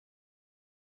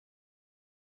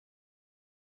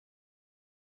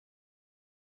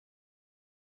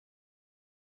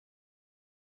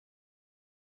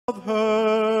of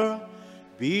her.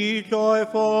 Be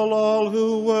joyful, all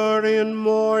who were in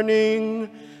mourning.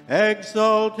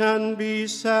 Exult and be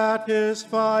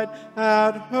satisfied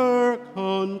at her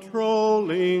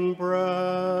controlling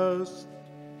breast.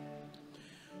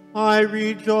 I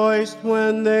rejoiced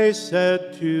when they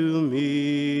said to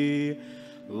me,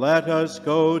 let us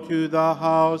go to the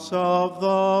house of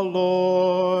the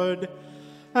Lord.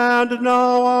 And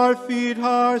now our feet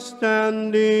are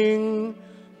standing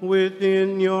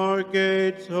within your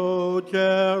gates, O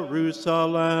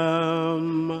Jerusalem.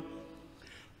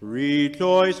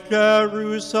 Rejoice,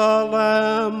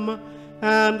 Jerusalem,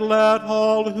 and let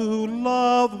all who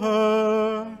love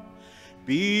her.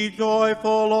 Be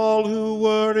joyful, all who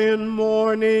were in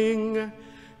mourning.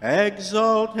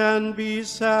 Exult and be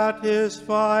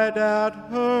satisfied at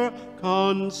her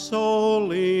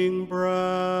consoling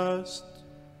breast.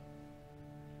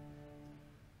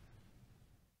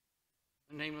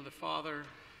 In the name of the Father,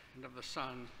 and of the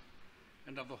Son,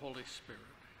 and of the Holy Spirit.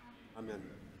 Amen.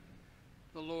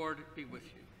 The Lord be with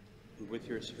you. And with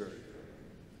your spirit.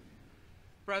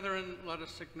 Brethren, let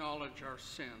us acknowledge our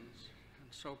sins, and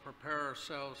so prepare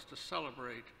ourselves to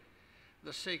celebrate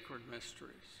the sacred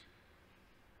mysteries.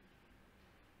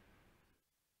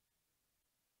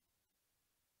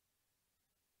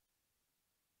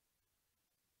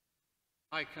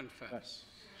 I confess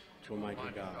to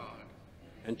Almighty God,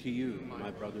 and to you,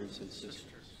 my brothers and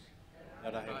sisters,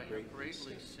 that I have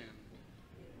greatly sinned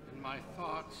in my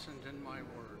thoughts and in my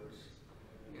words,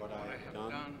 in what I have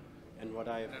done and what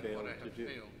I have failed to do.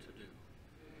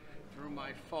 Through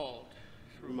my fault,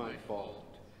 through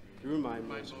my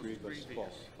most grievous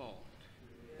fault.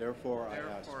 Therefore I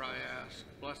ask,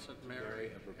 Blessed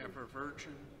Mary, ever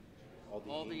Virgin,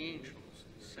 all the angels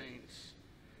and saints,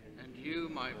 and you,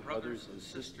 my brothers and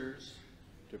sisters,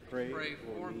 to pray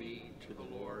for me to the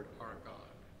Lord our God.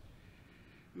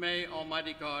 May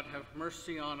Almighty God have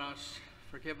mercy on us,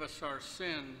 forgive us our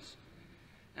sins,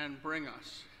 and bring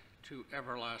us to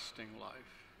everlasting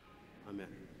life. Amen.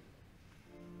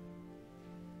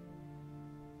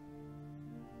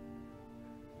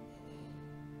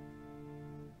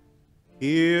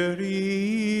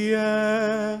 Kyrie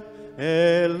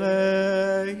eleison,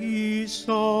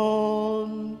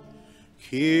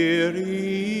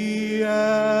 Kyrie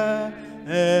eleison,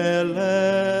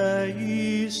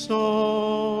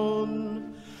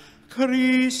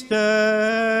 Christe eleison,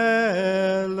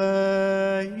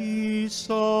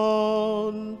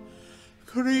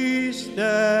 Christe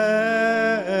eleison,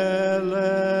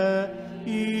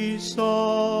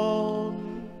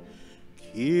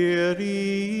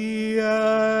 Kyrie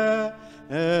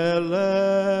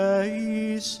eleison,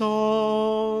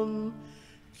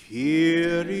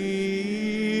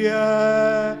 Kyrie eleison.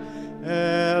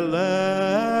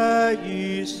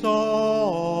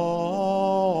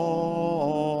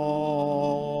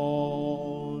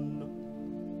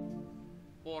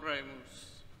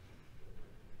 Oremus.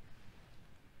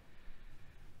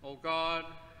 O God,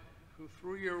 who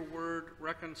through your word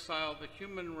reconciled the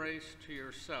human race to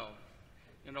yourself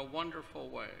in a wonderful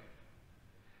way,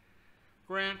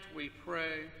 grant, we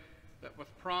pray, that with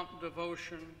prompt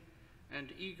devotion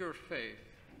and eager faith,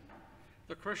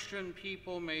 the Christian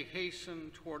people may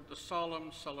hasten toward the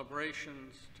solemn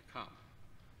celebrations to come.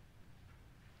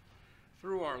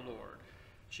 Through our Lord,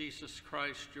 Jesus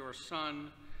Christ, your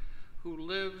Son, who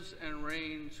lives and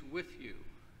reigns with you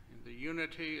in the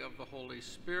unity of the Holy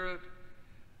Spirit,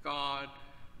 God,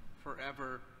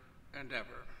 forever and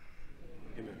ever.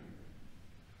 Amen.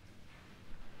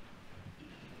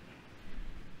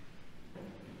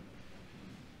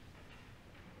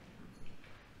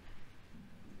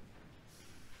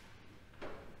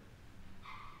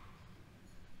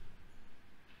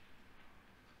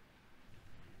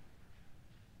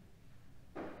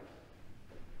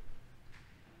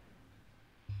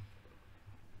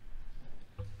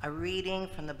 A reading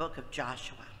from the book of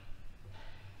Joshua.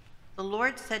 The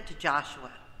Lord said to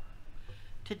Joshua,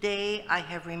 "Today I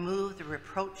have removed the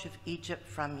reproach of Egypt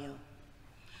from you."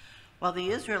 While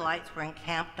the Israelites were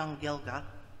encamped on Gilgal,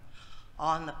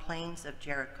 on the plains of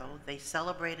Jericho, they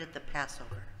celebrated the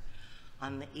Passover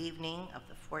on the evening of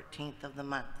the 14th of the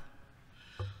month.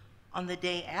 On the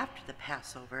day after the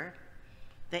Passover,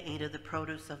 they ate of the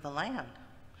produce of the land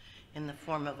in the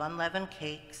form of unleavened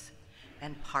cakes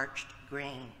and parched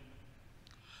grain.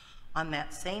 On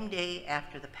that same day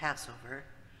after the Passover,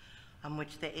 on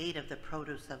which they ate of the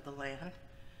produce of the land,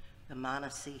 the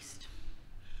manna ceased.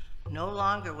 No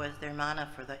longer was there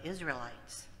manna for the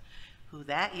Israelites, who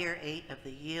that year ate of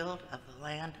the yield of the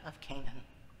land of Canaan.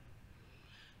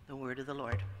 The word of the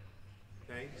Lord.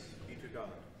 Thanks be to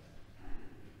God.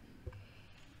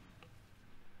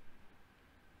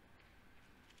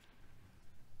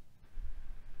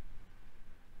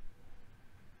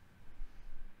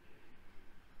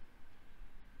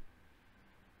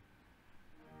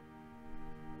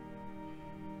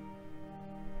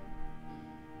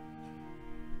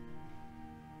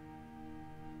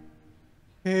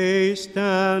 Taste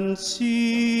and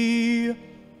see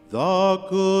the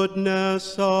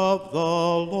goodness of the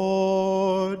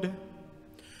Lord.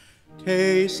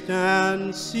 Taste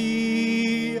and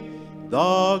see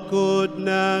the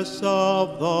goodness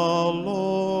of the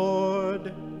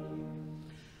Lord.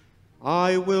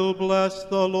 I will bless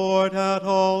the Lord at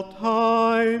all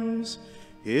times.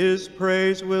 His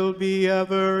praise will be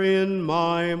ever in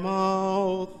my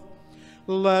mouth.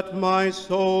 Let my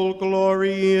soul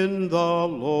glory in the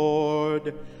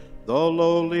Lord. The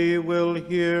lowly will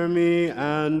hear me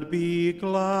and be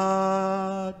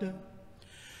glad.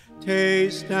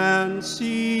 Taste and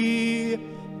see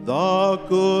the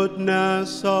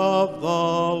goodness of the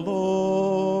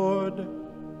Lord.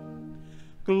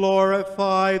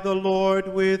 Glorify the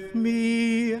Lord with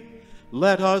me.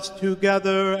 Let us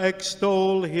together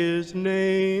extol his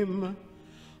name.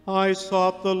 I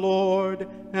sought the Lord,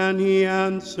 and he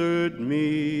answered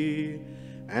me,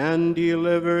 and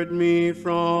delivered me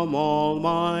from all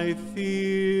my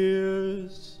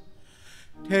fears.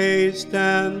 Taste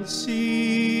and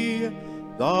see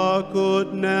the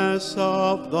goodness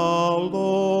of the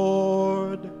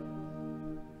Lord.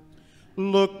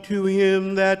 Look to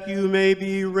him that you may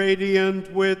be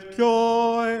radiant with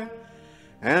joy,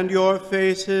 and your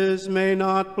faces may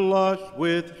not blush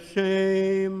with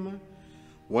shame.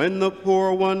 When the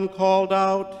poor one called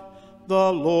out,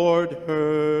 the Lord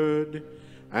heard,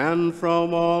 and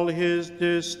from all his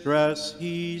distress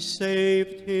he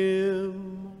saved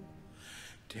him.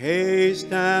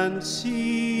 Taste and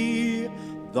see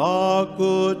the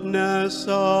goodness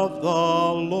of the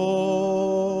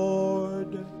Lord.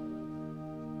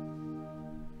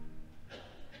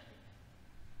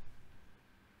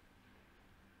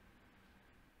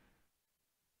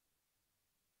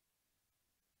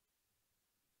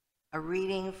 A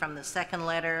reading from the second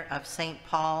letter of St.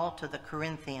 Paul to the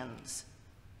Corinthians.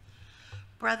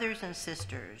 Brothers and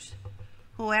sisters,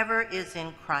 whoever is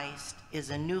in Christ is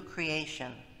a new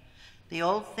creation. The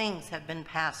old things have been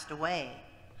passed away.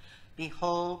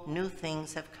 Behold, new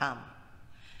things have come.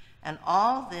 And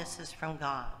all this is from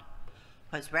God,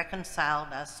 who has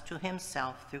reconciled us to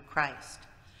himself through Christ,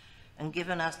 and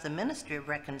given us the ministry of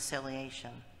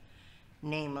reconciliation.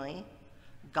 Namely,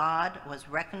 God was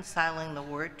reconciling the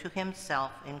world to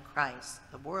himself in Christ,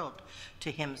 the world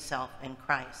to himself in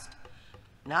Christ,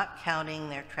 not counting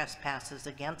their trespasses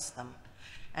against them,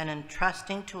 and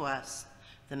entrusting to us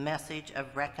the message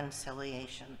of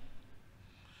reconciliation.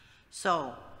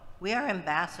 So, we are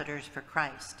ambassadors for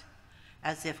Christ,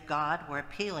 as if God were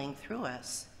appealing through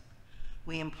us.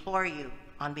 We implore you,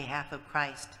 on behalf of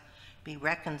Christ, be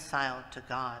reconciled to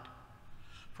God.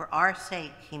 For our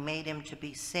sake, he made him to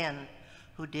be sin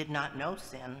who did not know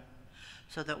sin,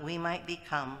 so that we might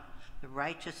become the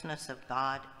righteousness of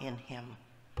God in him.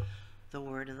 The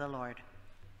word of the Lord.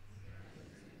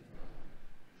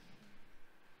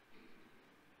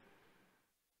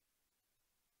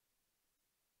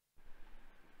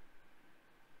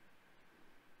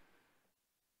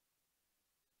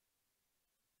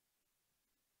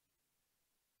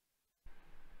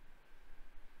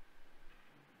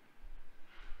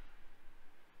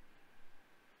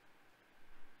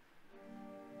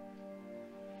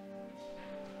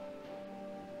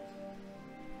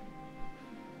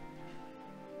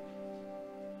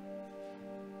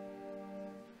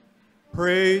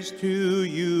 Praise to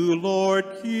you, Lord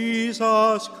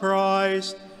Jesus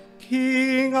Christ,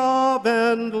 King of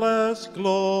endless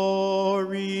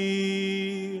glory.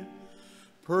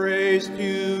 Praise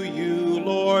to you,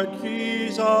 Lord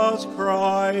Jesus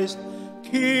Christ,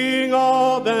 King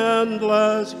of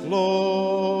endless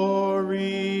glory.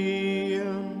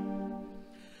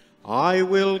 I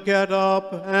will get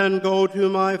up and go to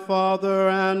my Father,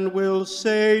 and will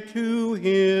say to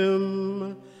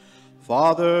him,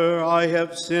 Father, I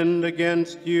have sinned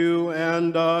against you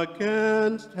and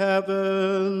against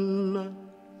heaven.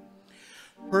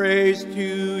 Praise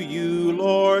to you,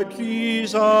 Lord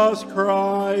Jesus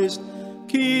Christ,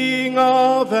 King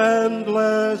of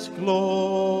endless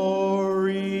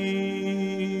glory.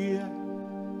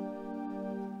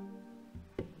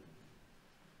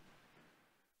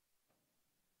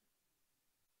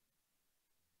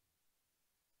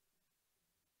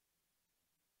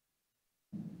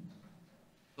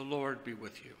 The Lord be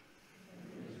with you.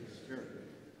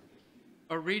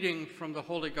 A reading from the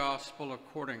Holy Gospel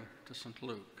according to St.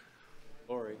 Luke.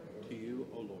 Glory to you,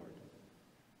 O Lord.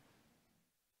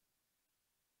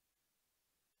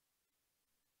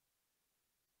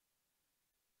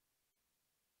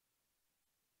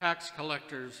 Tax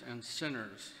collectors and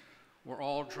sinners were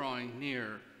all drawing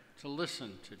near to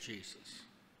listen to Jesus.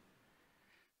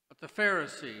 But the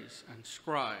Pharisees and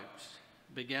scribes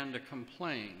began to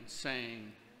complain,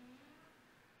 saying,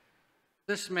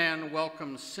 "This man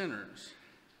welcomes sinners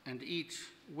and eats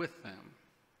with them."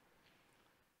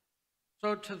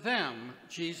 So to them,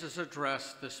 Jesus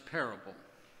addressed this parable.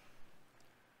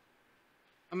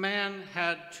 A man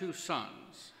had 2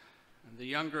 sons, and the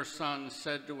younger son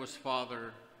said to his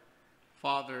father,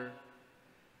 "Father,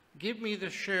 give me the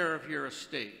share of your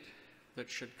estate that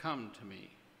should come to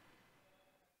me."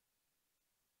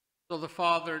 So the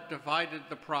father divided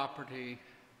the property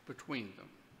between them.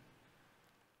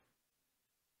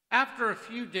 After a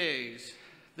few days,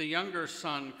 the younger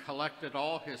son collected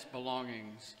all his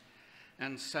belongings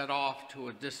and set off to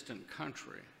a distant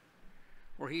country,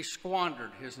 where he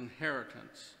squandered his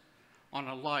inheritance on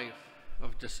a life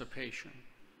of dissipation.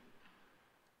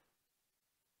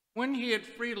 When he had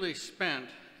freely spent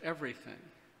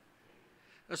everything,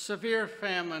 a severe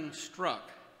famine struck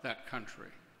that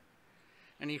country,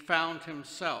 and he found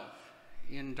himself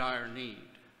in dire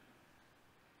need.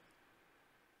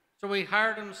 So he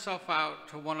hired himself out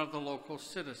to one of the local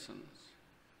citizens,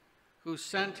 who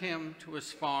sent him to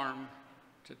his farm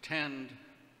to tend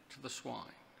to the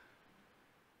swine.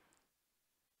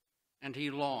 And he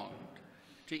longed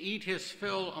to eat his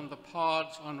fill on the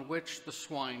pods on which the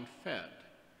swine fed,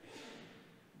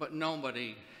 but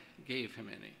nobody gave him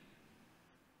any.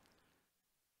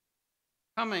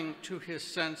 Coming to his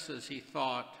senses, he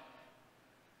thought,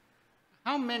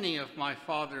 "How many of my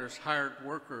father's hired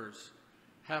workers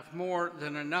have more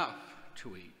than enough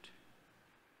to eat?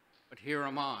 But here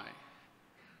am I,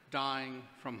 dying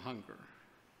from hunger.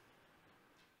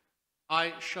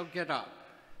 I shall get up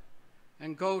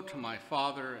and go to my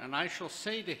father, and I shall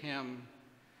say to him,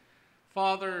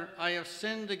 'Father, I have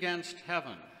sinned against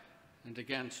heaven and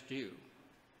against you.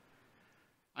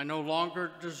 I no longer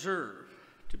deserve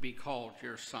to be called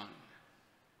your son.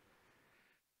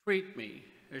 Treat me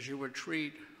as you would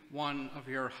treat one of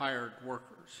your hired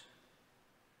workers.'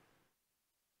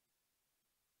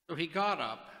 So he got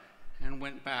up and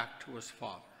went back to his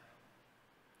father.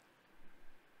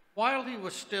 While he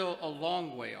was still a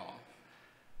long way off,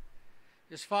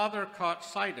 his father caught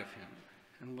sight of him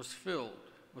and was filled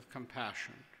with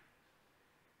compassion.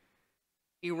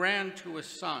 He ran to his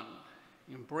son,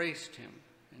 embraced him,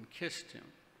 and kissed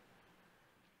him.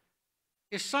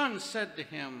 His son said to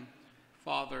him,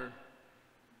 'Father,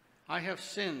 I have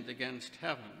sinned against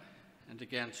heaven and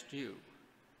against you.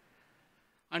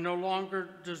 I no longer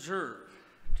deserve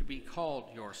to be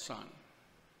called your son.'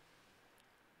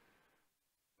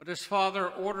 But his father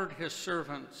ordered his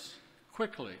servants,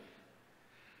 'Quickly,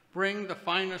 bring the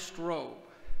finest robe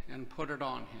and put it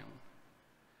on him.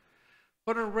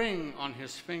 Put a ring on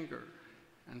his finger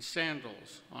and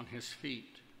sandals on his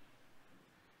feet.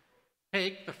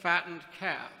 Take the fattened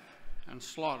calf and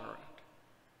slaughter it.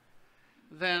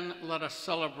 Then let us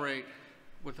celebrate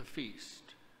with a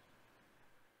feast.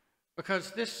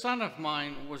 Because this son of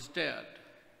mine was dead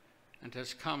and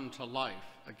has come to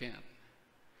life again.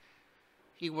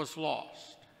 He was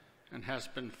lost and has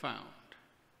been found.'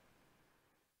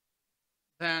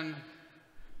 Then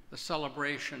the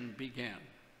celebration began.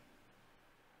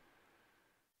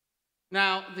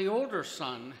 Now the older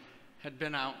son had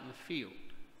been out in the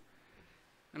field,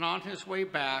 and on his way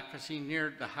back, as he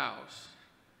neared the house,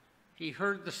 he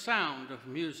heard the sound of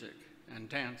music and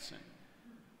dancing.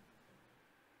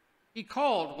 He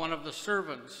called one of the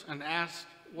servants and asked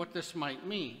what this might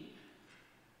mean.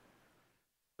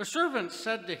 The servant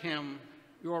said to him,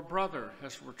 'Your brother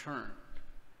has returned,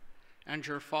 and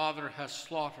your father has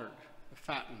slaughtered the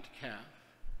fattened calf,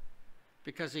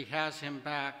 because he has him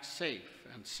back safe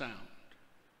and sound.'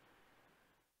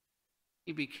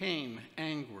 He became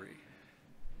angry.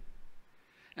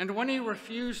 And when he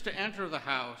refused to enter the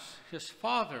house, his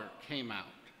father came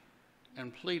out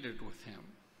and pleaded with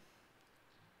him.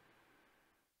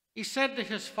 He said to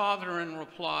his father in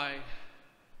reply,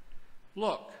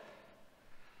 'Look,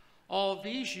 all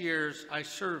these years I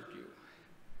served you,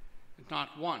 and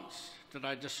not once did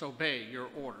I disobey your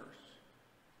orders.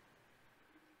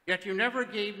 Yet you never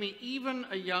gave me even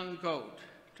a young goat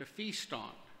to feast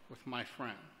on with my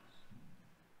friends.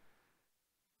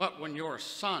 But when your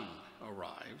son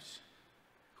arrives,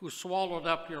 who swallowed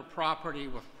up your property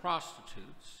with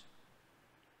prostitutes,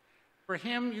 for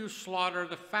him you slaughter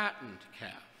the fattened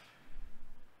calf.'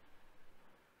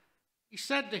 He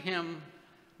said to him,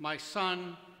 'My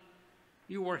son,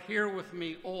 you are here with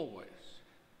me always.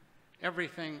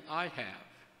 Everything I have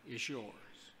is yours.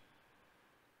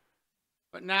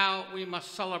 But now we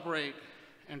must celebrate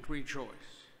and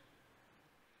rejoice,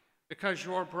 because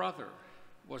your brother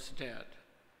was dead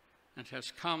and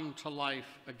has come to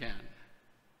life again.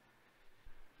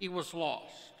 He was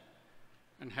lost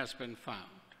and has been found.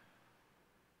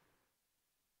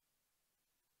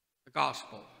 The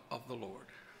Gospel of the Lord.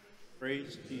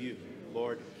 Praise to you,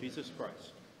 Lord Jesus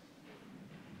Christ.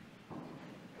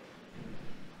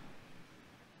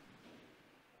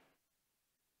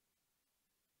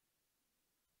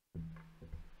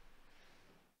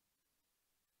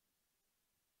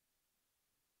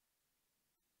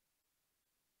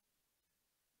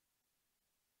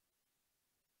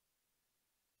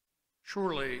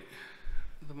 Surely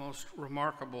the most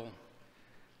remarkable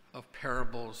of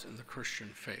parables in the Christian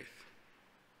faith.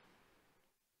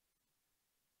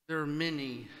 There are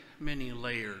many, many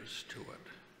layers to it.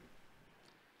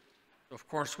 Of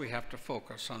course, we have to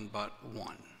focus on but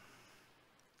one.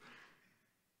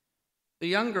 The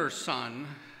younger son,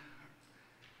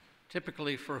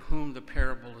 typically for whom the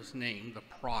parable is named, the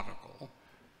prodigal,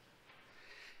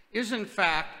 is in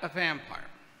fact a vampire.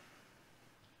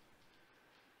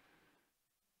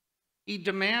 He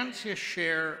demands his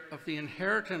share of the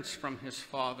inheritance from his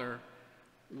father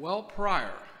well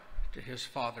prior to his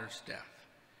father's death.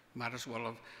 He might as well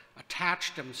have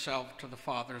attached himself to the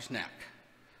father's neck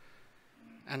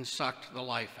and sucked the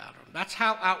life out of him. That's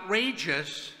how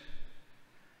outrageous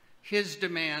his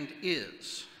demand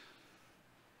is,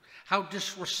 how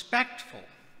disrespectful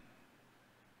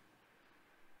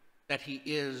that he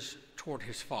is toward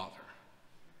his father.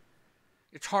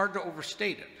 It's hard to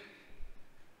overstate it.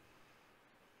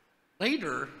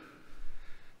 Later,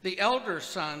 the elder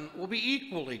son will be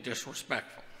equally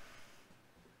disrespectful,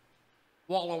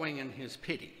 wallowing in his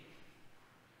pity.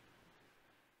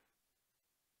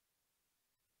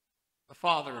 The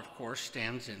father, of course,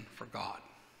 stands in for God.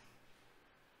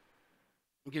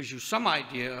 It gives you some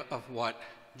idea of what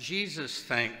Jesus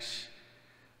thinks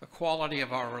the quality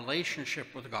of our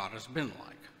relationship with God has been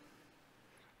like.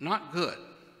 Not good.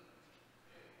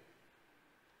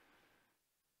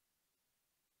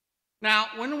 Now,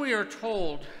 when we are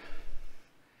told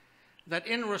that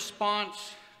in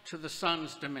response to the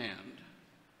son's demand,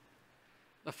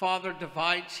 the father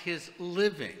divides his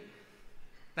living,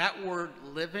 that word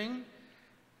living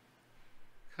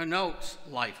connotes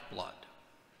lifeblood,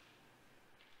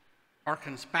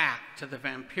 harkens back to the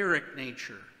vampiric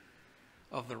nature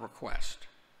of the request.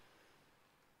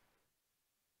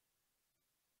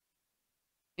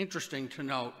 Interesting to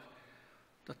note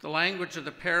that the language of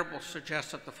the parable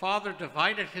suggests that the father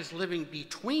divided his living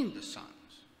between the sons.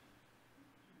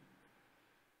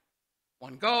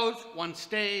 One goes, one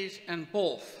stays, and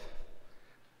both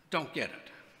don't get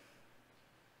it.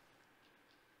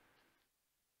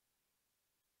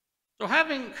 So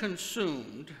having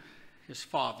consumed his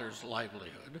father's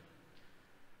livelihood,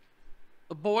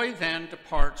 the boy then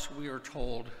departs, we are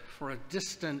told, for a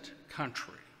distant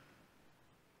country.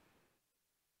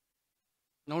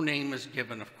 No name is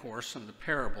given, of course, in the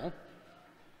parable,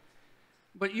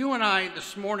 but you and I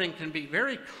this morning can be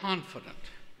very confident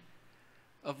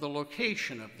of the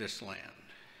location of this land,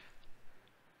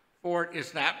 for it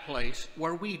is that place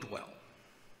where we dwell.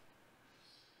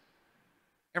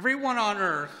 Everyone on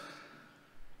earth,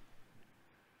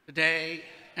 today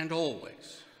and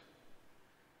always,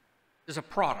 is a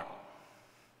prodigal,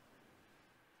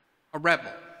 a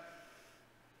rebel,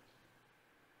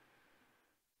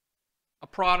 a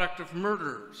product of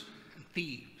murderers and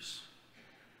thieves.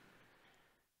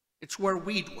 It's where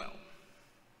we dwell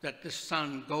that this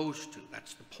son goes to.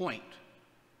 That's the point.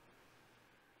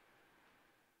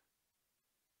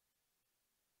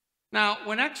 Now,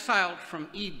 when exiled from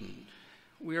Eden,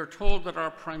 we are told that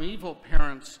our primeval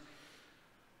parents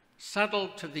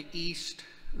settled to the east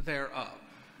thereof.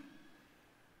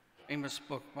 Famous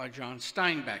book by John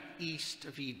Steinbeck, East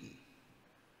of Eden.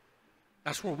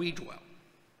 That's where we dwell.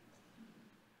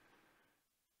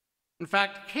 In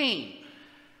fact, Cain,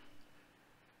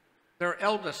 their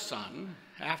eldest son,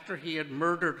 after he had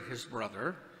murdered his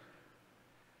brother,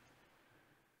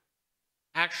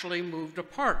 actually moved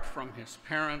apart from his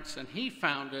parents, and he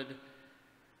founded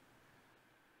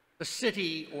the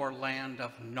city or land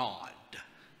of Nod,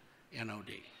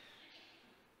 N-O-D.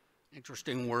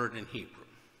 Interesting word in Hebrew.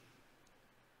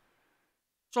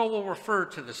 So we'll refer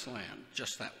to this land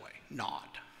just that way, Nod.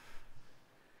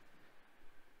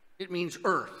 It means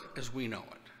earth as we know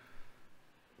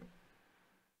it.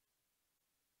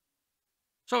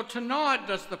 So to Nod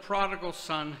does the prodigal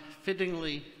son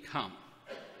fittingly come.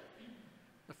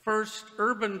 The first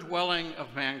urban dwelling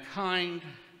of mankind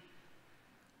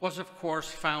was, of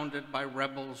course, founded by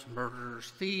rebels,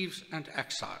 murderers, thieves, and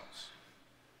exiles,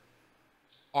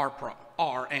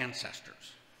 our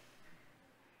ancestors.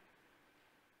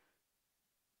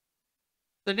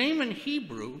 The name in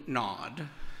Hebrew, Nod,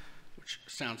 which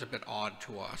sounds a bit odd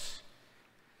to us,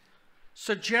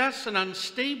 suggests an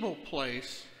unstable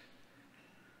place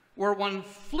where one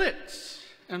flits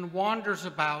and wanders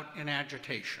about in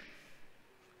agitation,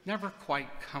 never quite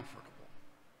comfortable.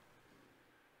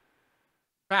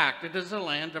 In fact, it is a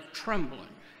land of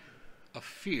trembling, of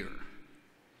fear,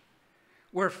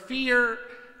 where fear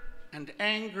and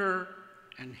anger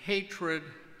and hatred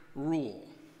rule,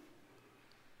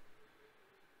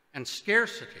 and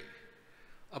scarcity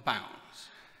abounds.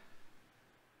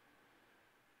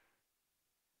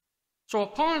 So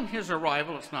upon his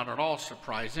arrival, it's not at all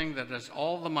surprising that as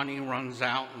all the money runs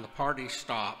out and the parties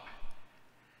stop,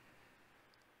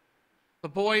 the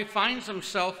boy finds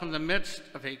himself in the midst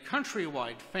of a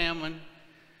countrywide famine,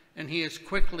 and he is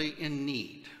quickly in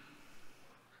need.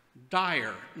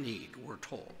 Dire need, we're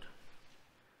told.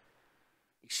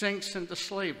 He sinks into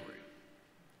slavery,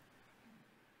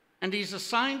 and he's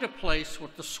assigned a place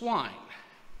with the swine,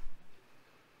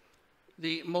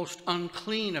 the most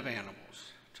unclean of animals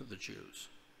to the Jews.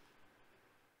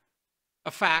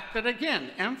 A fact that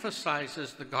again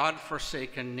emphasizes the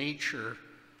God-forsaken nature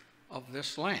of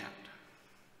this land,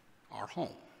 our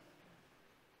home,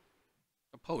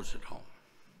 supposed home.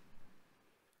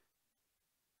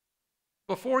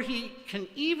 Before he can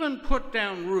even put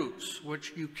down roots,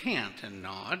 which you can't in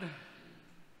Nod,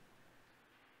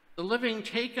 the living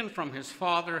taken from his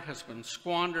father has been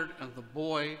squandered, and the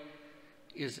boy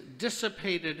is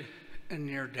dissipated and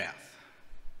near death.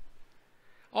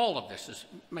 All of this is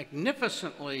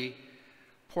magnificently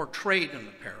portrayed in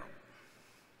the parable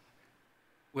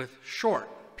with short,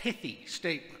 pithy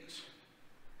statements,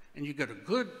 and you get a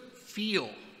good feel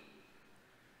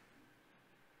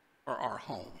for our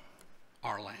home,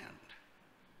 our land,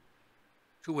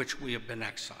 to which we have been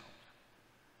exiled.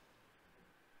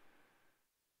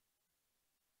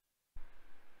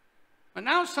 But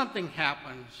now something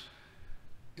happens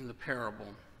in the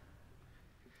parable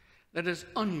that is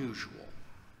unusual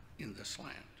in this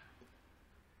land.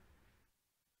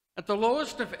 At the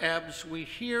lowest of ebbs, we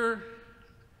hear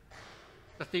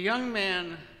that the young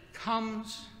man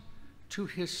comes to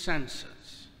his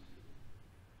senses.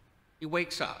 He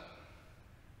wakes up.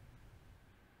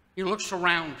 He looks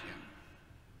around him.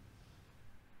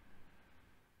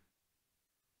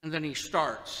 And then he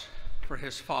starts for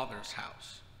his father's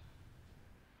house.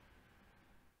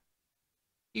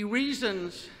 He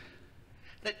reasons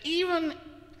that even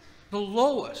the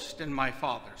lowest in my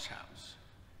father's house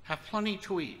have plenty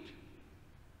to eat,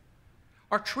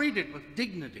 are treated with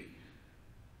dignity.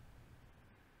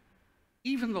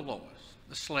 Even the lowest,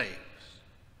 the slaves.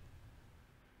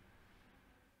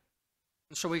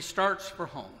 And so he starts for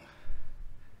home.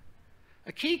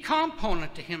 A key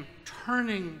component to him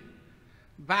turning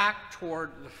back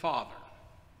toward the Father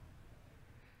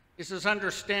is his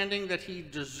understanding that he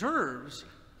deserves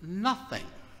nothing.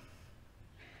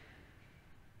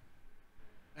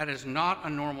 That is not a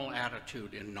normal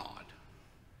attitude in Nod,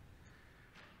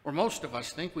 where most of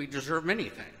us think we deserve many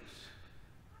things.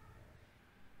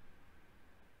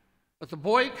 But the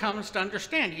boy comes to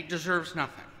understand he deserves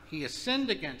nothing. He has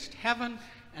sinned against heaven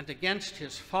and against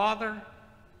his father,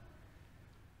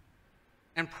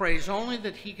 and prays only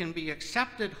that he can be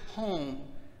accepted home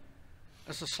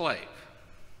as a slave.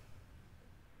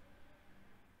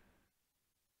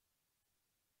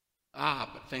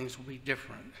 But things will be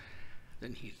different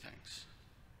than he thinks.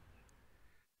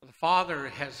 The father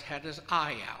has had his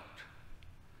eye out,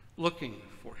 looking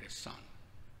for his son.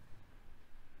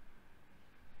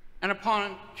 And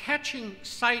upon catching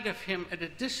sight of him at a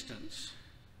distance,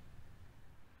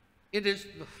 it is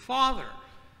the father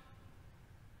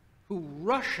who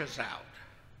rushes out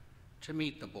to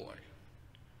meet the boy.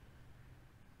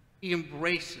 He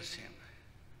embraces him.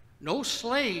 No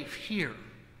slave here,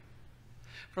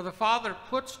 for the father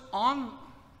puts on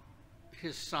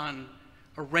his son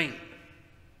a ring,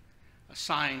 a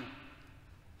sign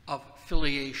of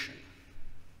filiation,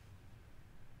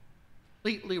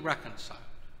 completely reconciled.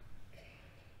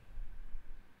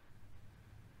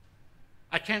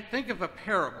 I can't think of a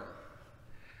parable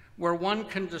where one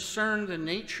can discern the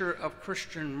nature of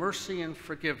Christian mercy and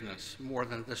forgiveness more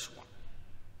than this one.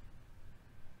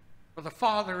 For the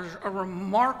father is a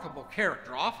remarkable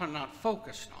character, often not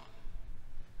focused on.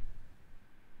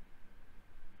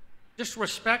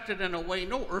 Disrespected in a way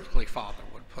no earthly father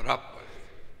would put up with.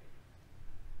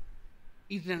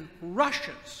 He then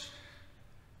rushes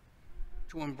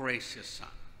to embrace his son.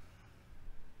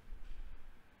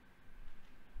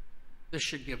 This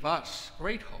should give us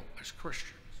great hope as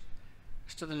Christians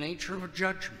as to the nature of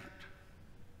judgment.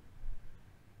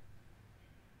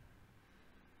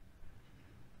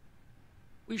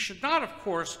 We should not, of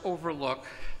course, overlook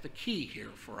the key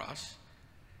here for us,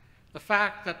 the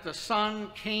fact that the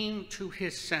Son came to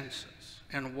his senses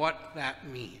and what that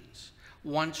means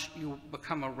once you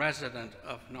become a resident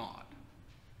of Nod.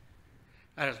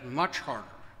 That is much harder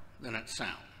than it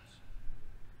sounds.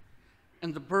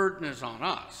 And the burden is on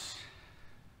us.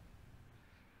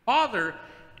 Father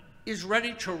is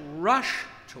ready to rush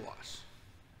to us.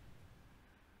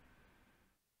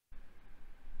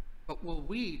 But will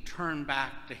we turn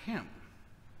back to him?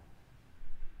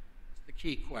 It's the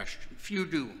key question. Few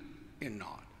do in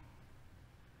Nod.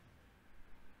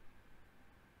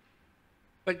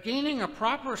 But gaining a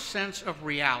proper sense of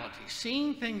reality,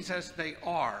 seeing things as they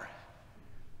are,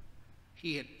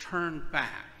 he had turned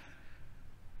back.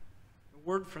 The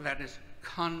word for that is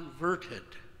converted.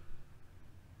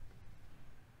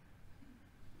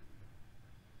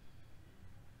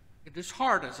 It is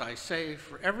hard, as I say,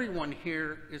 for everyone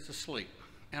here is asleep,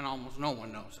 and almost no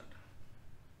one knows it.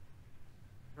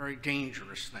 Very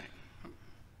dangerous thing.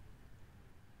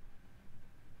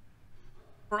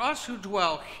 For us who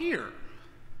dwell here,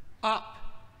 up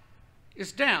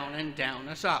is down and down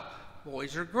is up.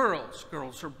 Boys are girls,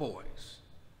 girls are boys.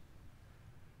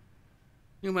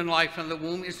 Human life in the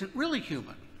womb isn't really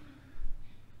human.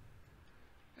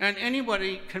 And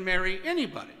anybody can marry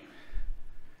anybody,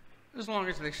 as long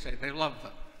as they say they love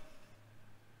them.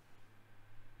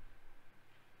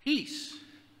 Peace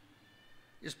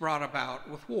is brought about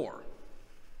with war.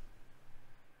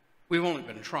 We've only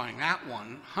been trying that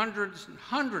one hundreds and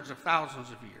hundreds of thousands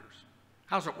of years.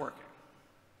 How's it working?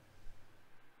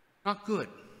 Not good.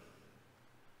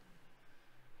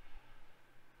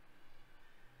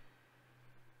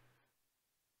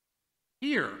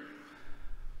 Here,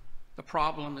 the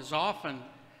problem is often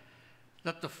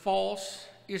that the false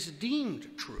is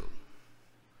deemed true,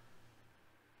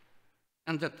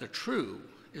 and that the true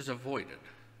is avoided.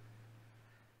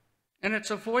 And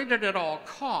it's avoided at all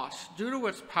costs due to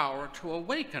its power to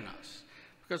awaken us.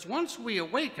 Because once we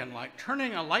awaken, like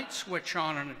turning a light switch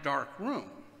on in a dark room,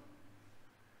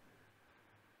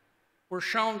 we're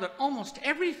shown that almost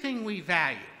everything we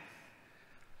value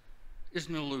is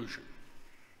an illusion.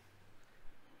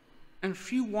 And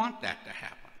few want that to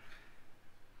happen.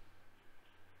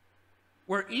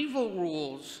 Where evil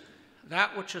rules,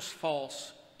 that which is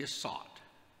false is sought.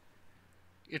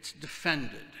 It's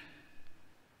defended,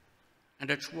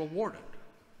 and it's rewarded.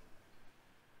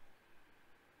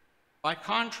 By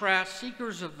contrast,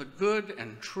 seekers of the good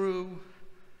and true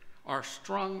are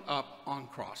strung up on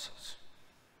crosses.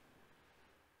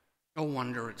 No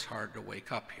wonder it's hard to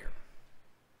wake up here.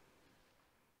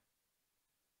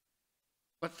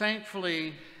 But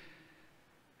thankfully,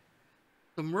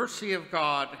 the mercy of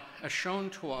God, as shown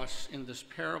to us in this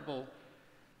parable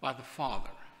by the Father,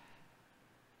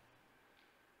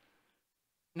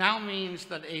 now means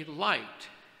that a light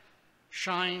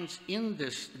shines in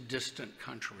this distant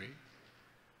country,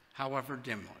 however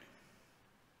dimly.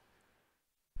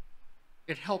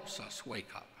 It helps us wake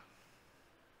up,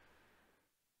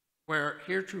 where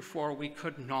heretofore we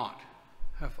could not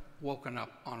have woken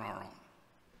up on our own.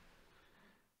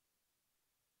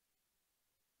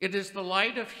 It is the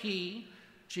light of He,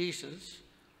 Jesus,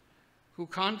 who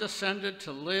condescended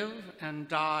to live and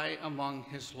die among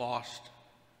His lost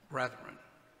brethren.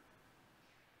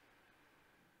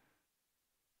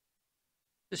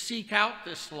 To seek out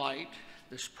this light,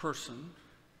 this person,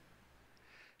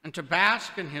 and to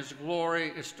bask in His glory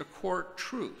is to court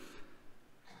truth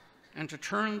and to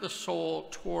turn the soul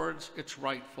towards its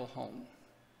rightful home,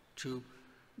 to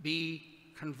be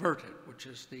converted, which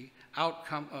is the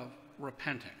outcome of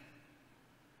repenting.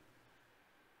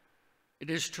 It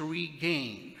is to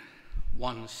regain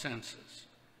one's senses,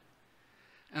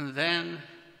 and then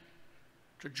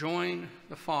to join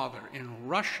the Father in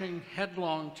rushing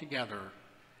headlong together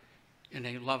in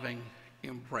a loving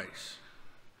embrace.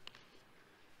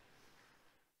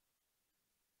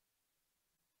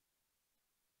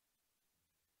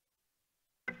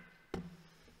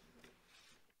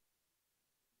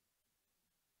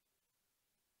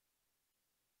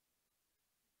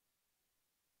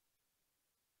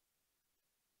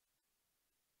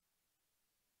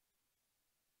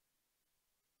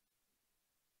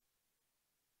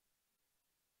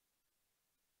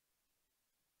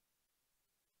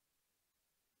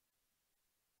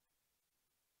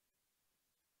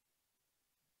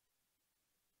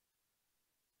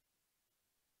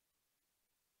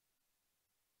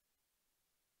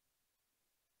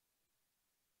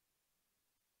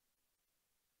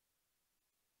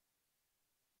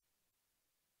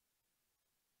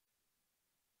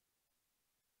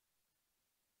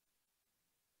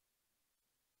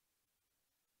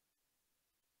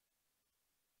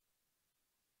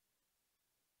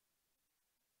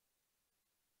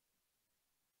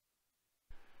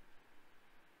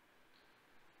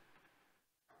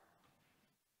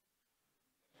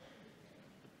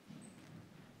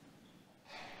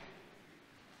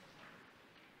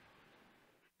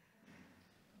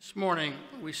 This morning,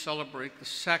 we celebrate the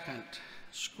second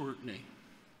scrutiny.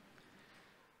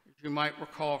 As you might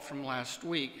recall from last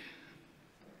week,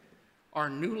 our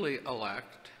newly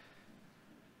elect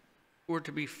were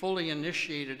to be fully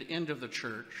initiated into the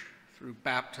church through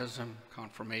baptism,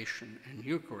 confirmation, and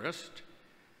Eucharist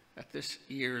at this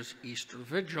year's Easter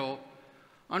Vigil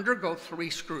undergo 3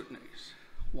 scrutinies,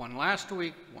 one last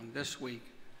week, one this week,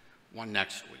 one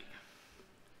next week.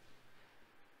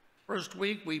 First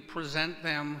week, we present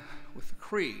them with the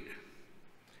Creed.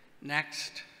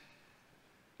 Next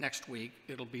week,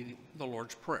 it'll be the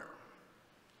Lord's Prayer.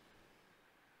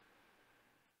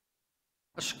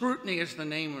 A scrutiny, as the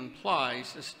name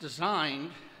implies, is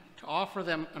designed to offer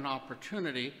them an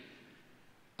opportunity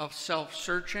of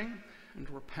self-searching and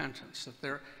repentance, that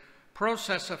their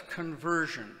process of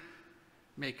conversion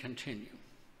may continue,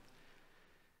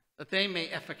 that they may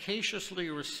efficaciously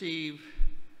receive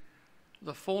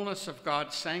the fullness of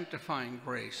God's sanctifying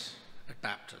grace at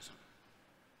baptism.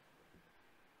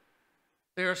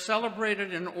 They are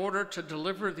celebrated in order to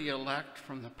deliver the elect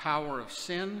from the power of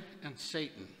sin and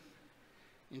Satan,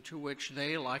 into which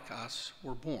they, like us,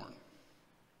 were born.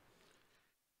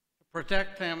 To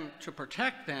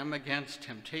protect them against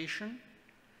temptation,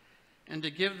 and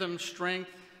to give them strength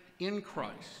in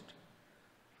Christ,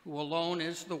 who alone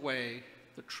is the way,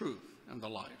 the truth, and the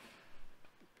life.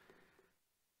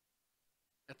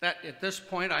 At this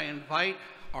point, I invite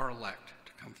our elect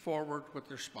to come forward with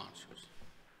their sponsors.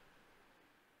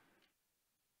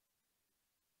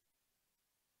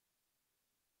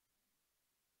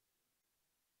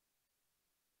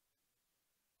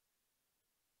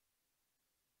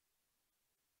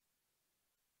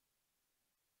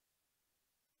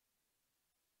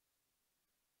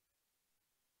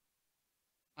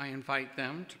 I invite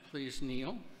them to please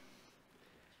kneel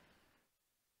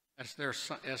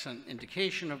as an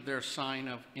indication of their sign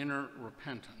of inner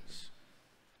repentance.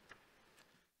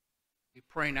 We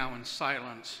pray now in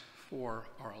silence for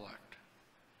our elect.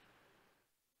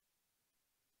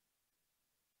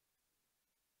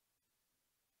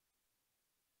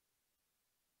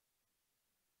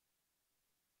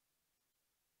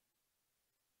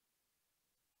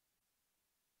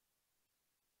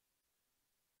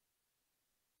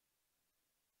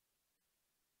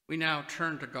 We now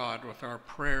turn to God with our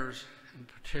prayers and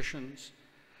petitions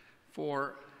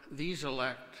for these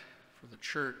elect, for the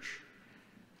church,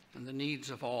 and the needs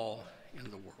of all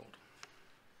in the world.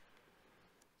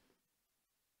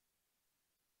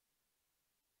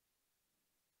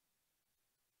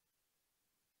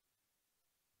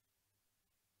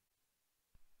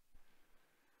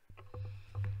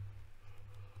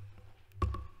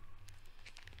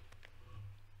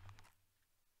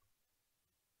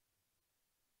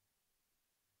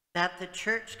 That the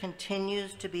church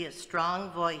continues to be a strong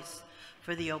voice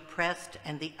for the oppressed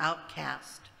and the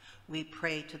outcast, we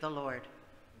pray to the Lord.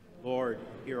 Lord,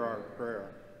 hear our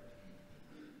prayer.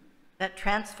 That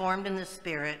transformed in the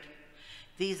Spirit,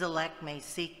 these elect may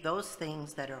seek those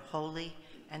things that are holy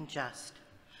and just,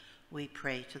 we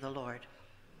pray to the Lord.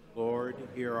 Lord,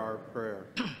 hear our prayer.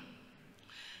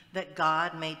 That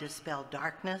God may dispel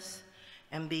darkness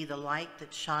and be the light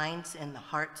that shines in the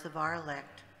hearts of our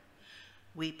elect,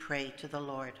 we pray to the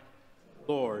Lord.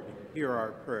 Lord, hear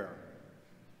our prayer.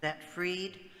 That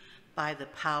freed by the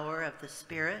power of the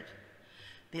Spirit,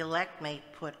 the elect may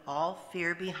put all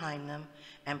fear behind them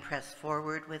and press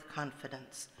forward with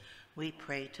confidence, we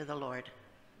pray to the Lord.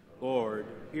 Lord,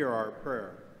 hear our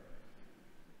prayer.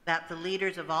 That the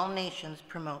leaders of all nations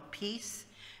promote peace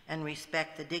and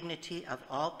respect the dignity of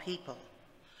all people,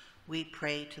 we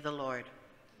pray to the Lord.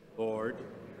 Lord,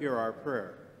 hear our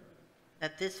prayer.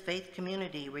 That this faith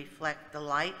community reflect the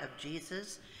light of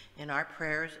Jesus in our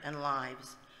prayers and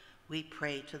lives, we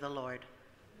pray to the Lord.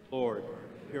 Lord,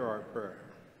 hear our prayer.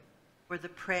 For the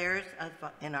prayers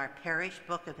in our parish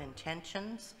book of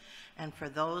intentions and for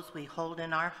those we hold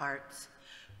in our hearts,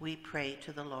 we pray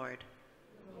to the Lord.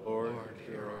 Lord,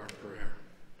 hear our prayer.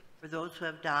 For those who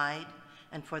have died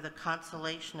and for the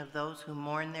consolation of those who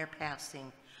mourn their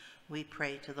passing, we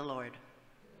pray to the Lord.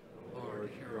 Lord,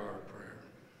 hear our prayer.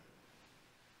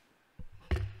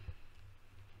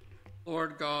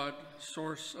 Lord God,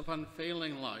 source of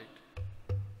unfailing light,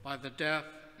 by the death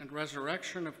and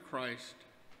resurrection of Christ,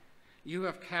 you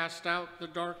have cast out the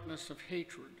darkness of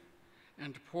hatred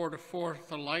and poured forth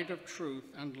the light of truth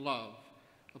and love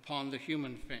upon the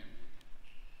human family.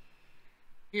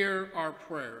 Hear our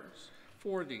prayers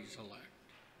for these elect,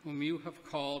 whom you have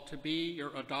called to be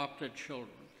your adopted children.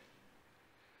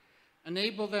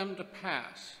 Enable them to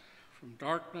pass from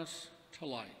darkness to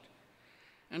light,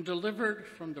 and delivered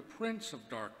from the prince of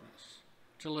darkness,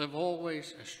 to live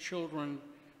always as children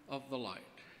of the light.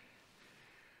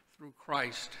 Through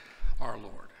Christ our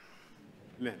Lord.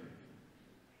 Amen.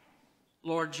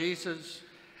 Lord Jesus,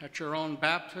 at your own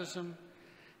baptism,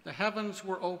 the heavens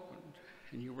were opened,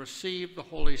 and you received the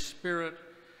Holy Spirit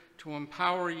to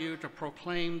empower you to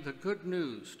proclaim the good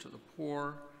news to the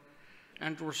poor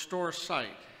and to restore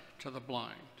sight to the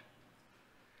blind.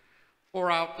 Pour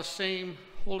out the same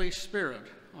Holy Spirit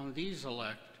on these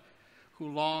elect who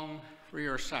long for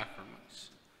your sacraments.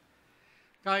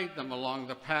 Guide them along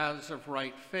the paths of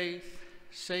right faith,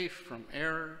 safe from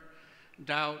error,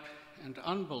 doubt, and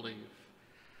unbelief,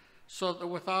 so that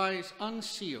with eyes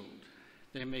unsealed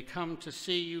they may come to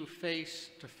see you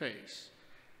face to face.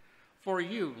 For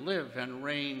you live and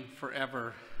reign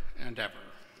forever and ever.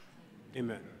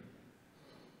 Amen.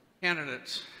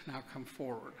 Candidates, now come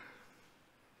forward.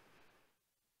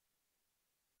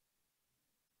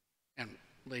 And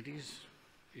ladies,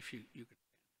 if you could.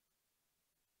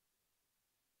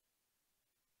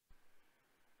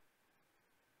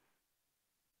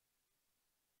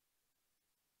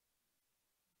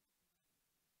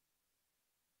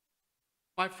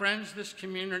 My friends, this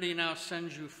community now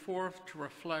sends you forth to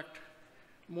reflect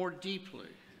more deeply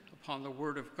upon the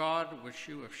Word of God which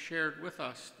you have shared with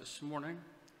us this morning.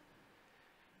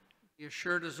 Be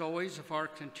assured, as always, of our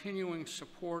continuing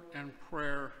support and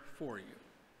prayer for you.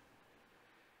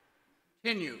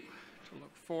 Continue to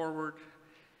look forward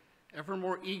ever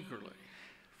more eagerly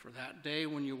for that day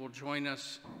when you will join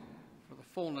us for the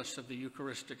fullness of the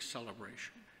Eucharistic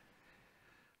celebration.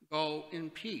 Go in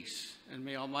peace, and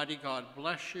may Almighty God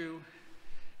bless you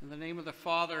in the name of the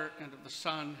Father, and of the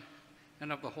Son, and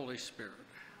of the Holy Spirit.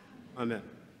 Amen.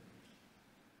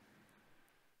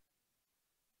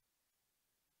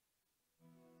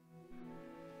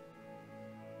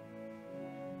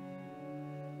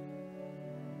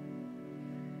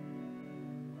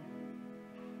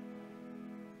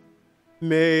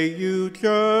 May you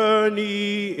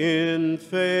journey in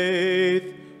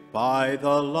faith by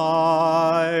the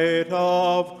light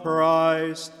of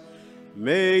Christ.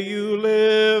 May you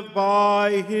live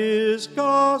by his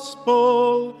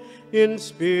gospel in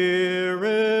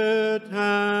spirit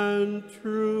and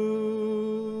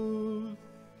truth.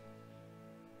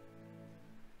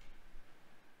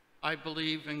 I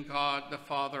believe in God, the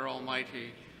Father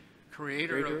Almighty,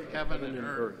 creator of heaven and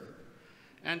earth,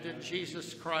 and in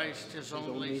Jesus Christ, his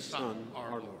only Son,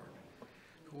 our Lord,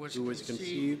 who was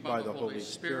conceived by the Holy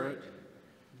Spirit,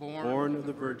 born of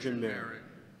the Virgin Mary,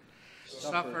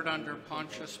 suffered under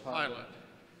Pontius Pilate,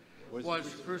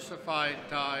 was crucified,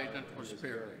 died, and was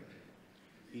buried.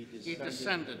 He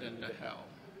descended into hell.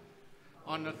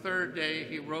 On the third day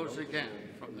he rose again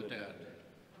from the dead.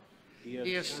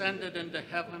 He ascended into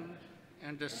heaven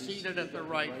and is seated at the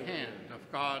right hand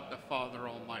of God the Father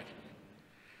Almighty.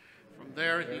 From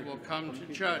there he will come to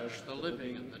judge the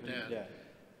living and the dead.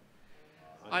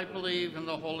 I believe in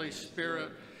the Holy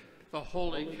Spirit, the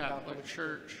Holy Catholic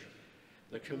Church,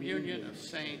 the communion of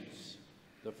saints,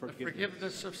 the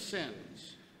forgiveness of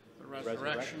sins, the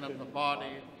resurrection of the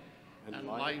body, and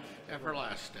life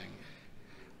everlasting.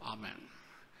 Amen.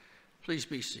 Please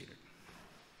be seated.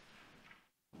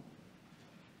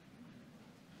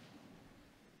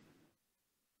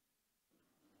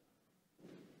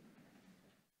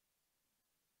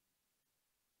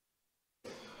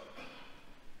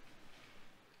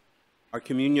 Our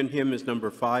communion hymn is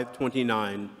number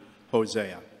 529,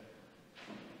 Hosea.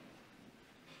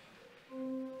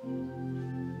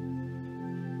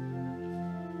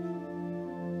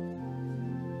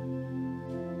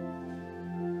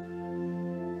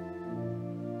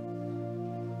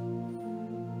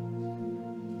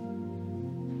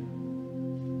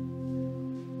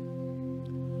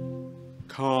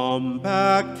 Come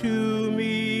back to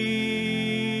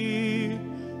me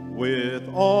with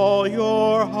all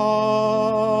your heart.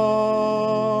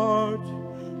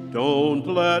 Don't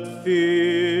let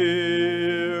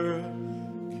fear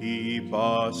keep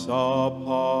us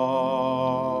apart.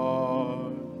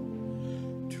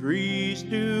 Trees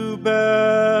do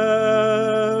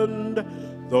bend,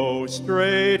 though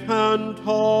straight and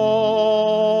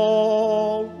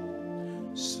tall,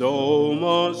 so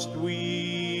must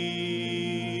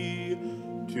we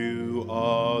to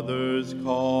others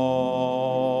call.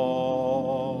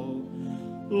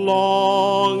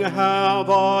 Long have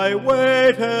I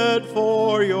waited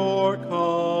for your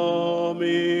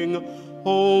coming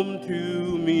home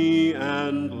to me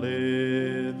and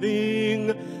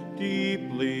living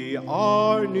deeply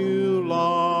our new life.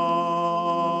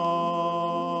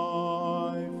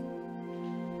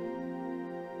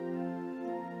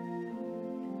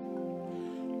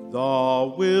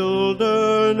 The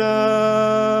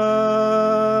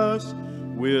wilderness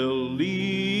will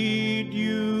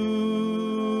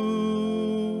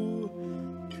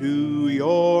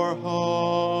your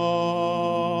heart,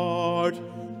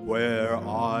 where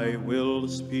I will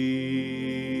speak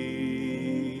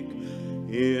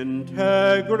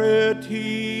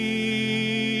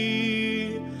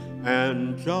integrity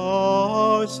and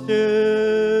justice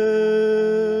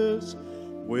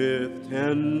with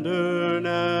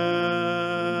tenderness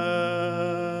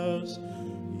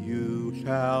you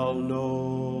shall know.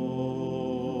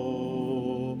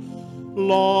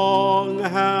 Long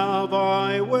have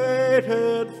I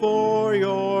waited for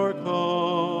your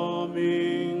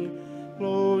coming,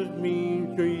 clothed me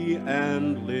free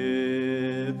and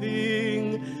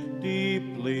living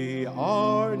deeply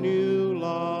our new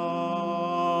life.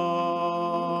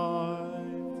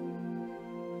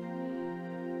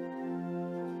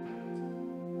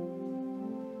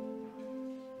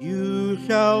 You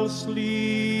shall sleep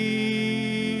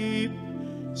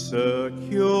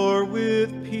secure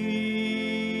with peace.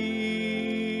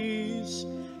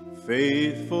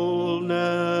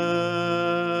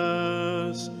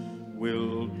 Faithfulness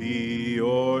will be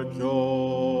your joy.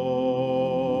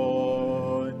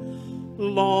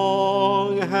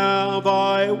 Long have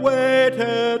I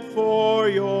waited for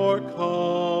your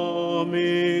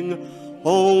coming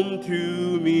home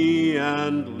to me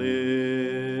and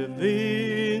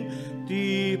living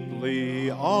deeply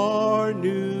our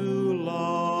new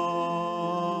life.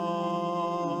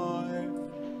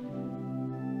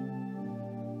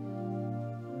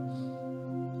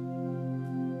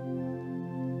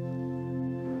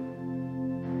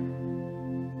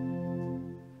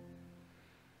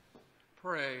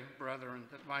 Pray, brethren,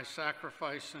 that my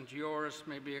sacrifice and yours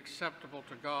may be acceptable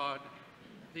to God,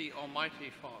 the Almighty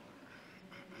Father.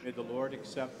 May the Lord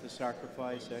accept the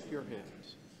sacrifice at your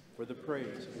hands for the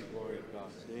praise and glory of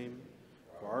God's name,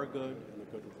 for our good and the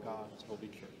good of God's holy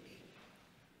church.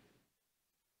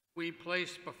 We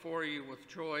place before you with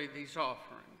joy these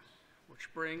offerings,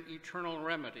 which bring eternal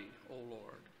remedy, O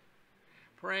Lord,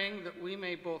 praying that we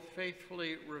may both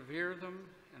faithfully revere them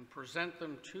and present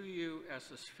them to you as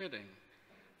is fitting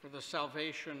for the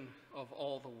salvation of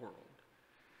all the world.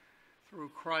 Through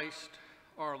Christ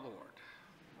our Lord.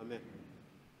 Amen.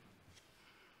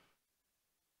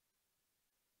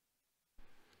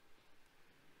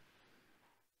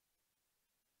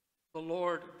 The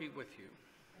Lord be with you.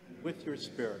 And with your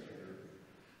spirit,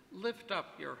 Lift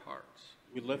up your hearts.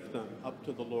 we lift them up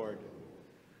to the Lord.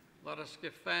 Let us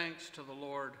give thanks to the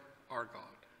Lord our God.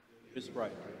 It is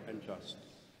right and just.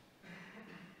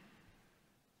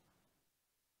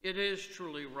 It is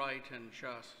truly right and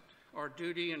just, our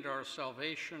duty and our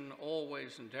salvation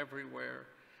always and everywhere,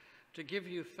 to give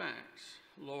you thanks,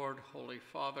 Lord, Holy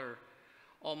Father,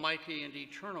 Almighty and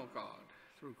eternal God,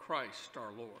 through Christ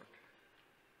our Lord.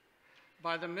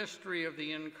 By the mystery of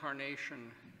the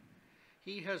Incarnation,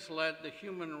 he has led the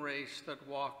human race that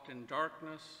walked in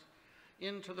darkness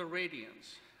into the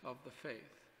radiance of the faith,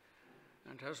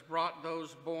 and has brought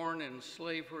those born in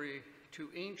slavery to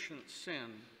ancient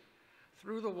sin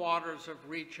through the waters of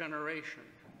regeneration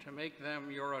to make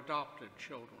them your adopted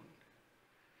children.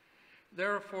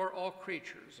 Therefore, all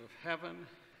creatures of heaven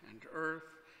and earth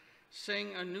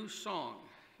sing a new song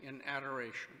in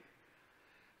adoration,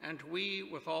 and we,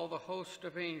 with all the host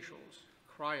of angels,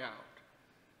 cry out,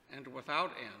 and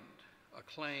without end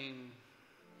acclaim,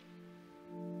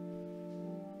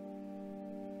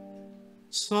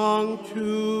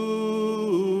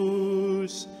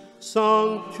 Sanctus,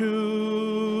 Sanctus,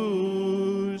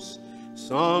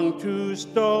 Sanctus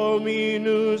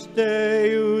Dominus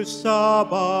Deus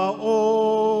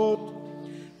Sabaoth,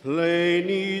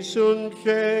 pleni sunt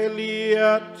caeli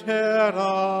et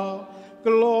terra,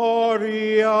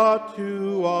 gloria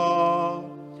tua,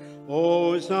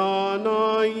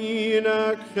 Hosanna in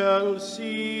excelsis,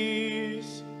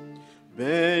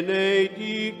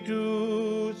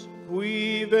 benedictus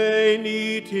qui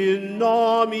venit in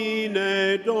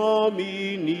nomine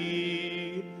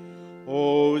Domini,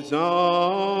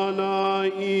 Hosanna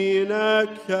in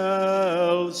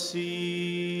excelsis.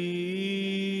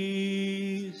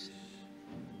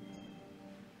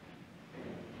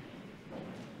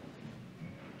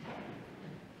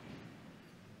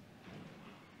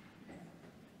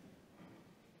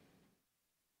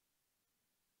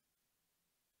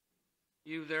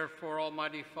 You, therefore,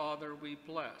 Almighty Father, we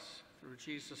bless through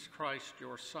Jesus Christ,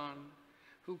 your Son,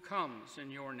 who comes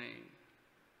in your name.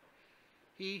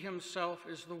 He himself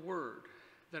is the word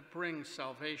that brings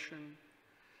salvation,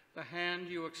 the hand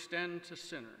you extend to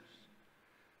sinners,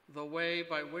 the way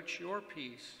by which your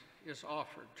peace is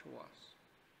offered to us.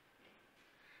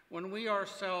 When we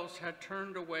ourselves had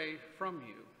turned away from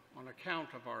you on account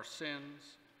of our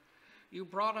sins, you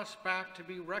brought us back to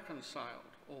be reconciled,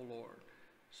 O Lord,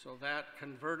 so that,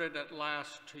 converted at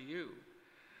last to you,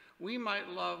 we might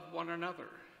love one another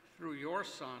through your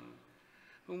Son,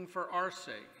 whom for our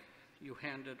sake you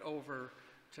handed over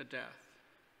to death.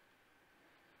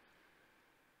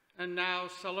 And now,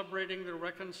 celebrating the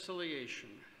reconciliation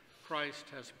Christ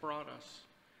has brought us,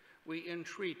 we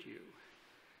entreat you,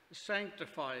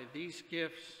 sanctify these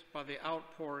gifts by the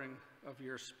outpouring of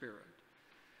your Spirit,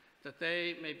 that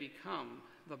they may become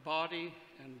the body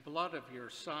and blood of your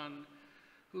Son,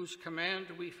 whose command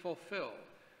we fulfill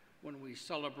when we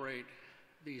celebrate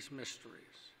these mysteries.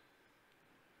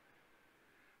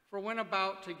 For when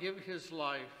about to give his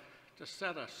life to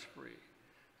set us free,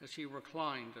 as he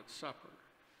reclined at supper,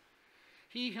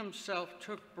 he himself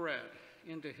took bread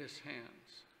into his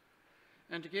hands,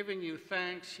 and giving you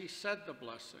thanks, he said the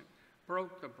blessing,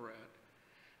 broke the bread,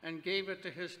 and gave it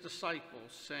to his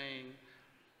disciples, saying,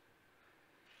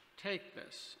 "Take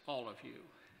this, all of you,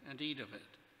 and eat of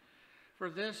it, for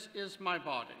this is my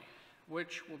body,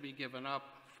 which will be given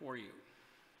up for you."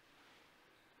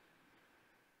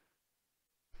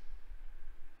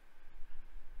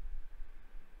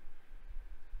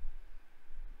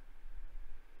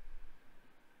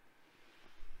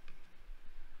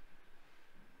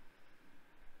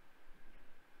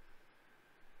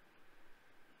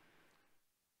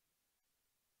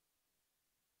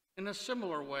 In a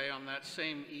similar way, on that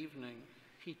same evening,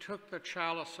 he took the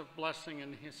chalice of blessing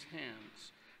in his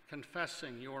hands,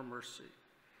 confessing your mercy,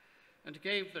 and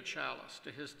gave the chalice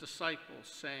to his disciples,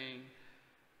 saying,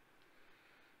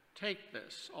 "Take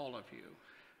this, all of you,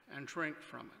 and drink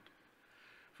from it.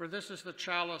 For this is the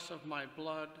chalice of my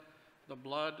blood, the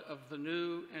blood of the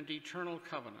new and eternal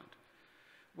covenant,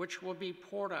 which will be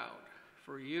poured out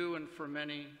for you and for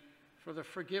many for the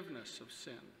forgiveness of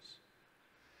sins.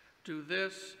 Do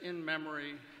this in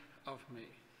memory of me."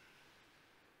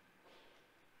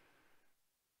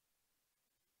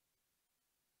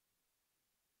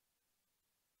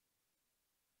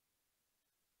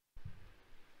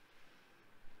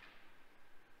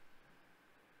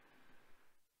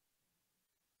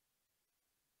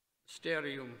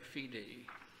 Mysterium Fidei.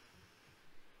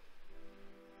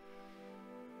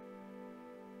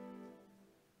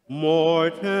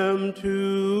 Mortem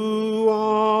tuam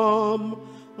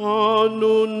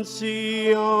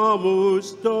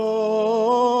annunciamus, Domine,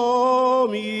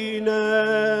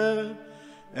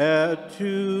 et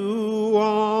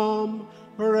tuam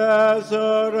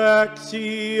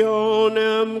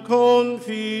resurrectionem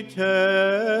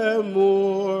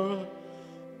confitemur,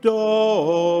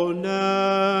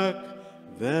 donec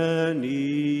venias.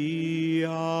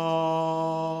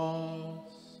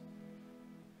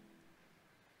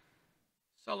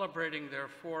 Celebrating,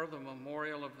 therefore, the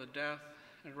memorial of the death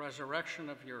and resurrection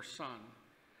of your Son,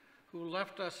 who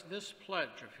left us this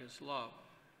pledge of his love,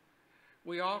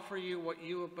 we offer you what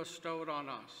you have bestowed on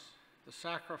us, the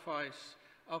sacrifice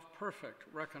of perfect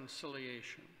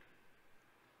reconciliation.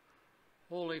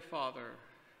 Holy Father,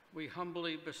 we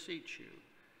humbly beseech you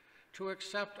to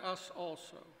accept us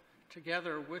also,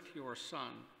 together with your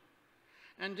Son,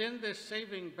 and in this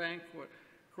saving banquet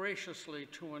graciously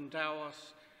to endow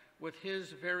us with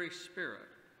his very Spirit,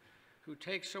 who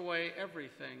takes away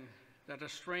everything that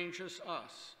estranges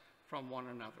us from one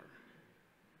another.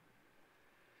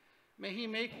 May he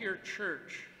make your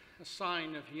church a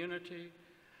sign of unity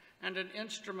and an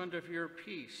instrument of your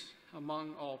peace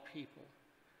among all people.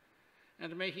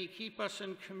 And may he keep us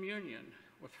in communion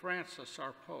with Francis,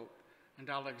 our Pope, and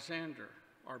Alexander,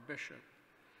 our Bishop,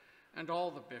 and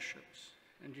all the bishops,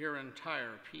 and your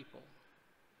entire people.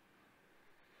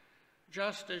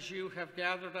 Just as you have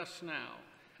gathered us now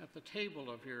at the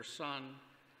table of your Son,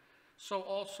 so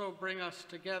also bring us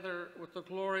together with the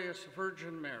glorious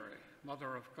Virgin Mary,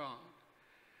 Mother of God,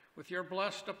 with your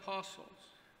blessed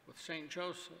apostles, with Saint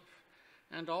Joseph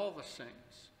and all the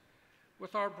saints,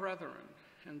 with our brethren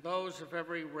and those of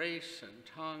every race and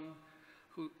tongue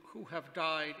who have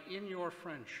died in your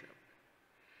friendship.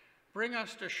 Bring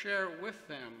us to share with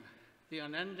them the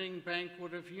unending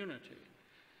banquet of unity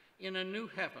in a new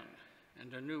heaven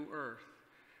and a new earth,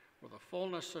 where the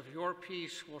fullness of your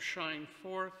peace will shine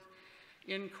forth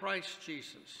in Christ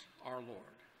Jesus, our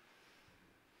Lord.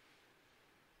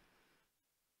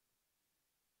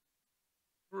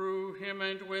 Through him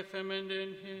and with him and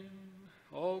in him,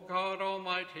 O God,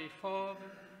 Almighty Father,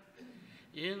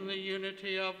 in the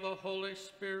unity of the Holy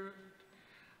Spirit,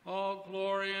 all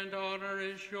glory and honor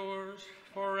is yours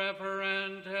forever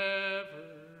and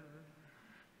ever.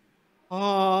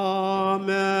 Amen.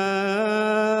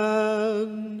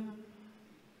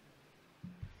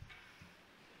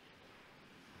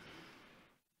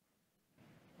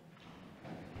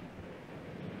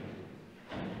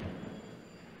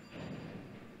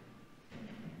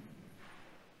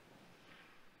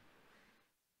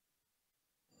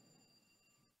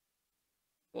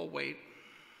 We'll wait.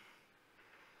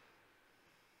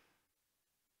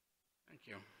 Thank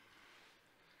you.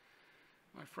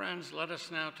 My friends, let us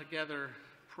now together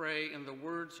pray in the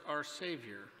words our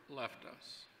Savior left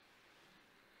us.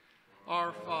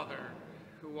 Our Father,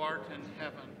 who art in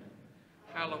heaven,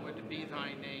 hallowed be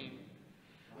thy name.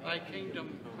 Thy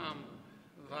kingdom come,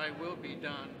 thy will be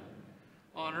done,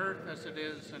 on earth as it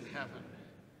is in heaven.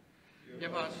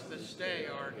 Give us this day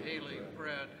our daily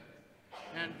bread,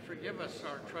 and forgive us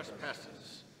our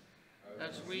trespasses,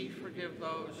 as we forgive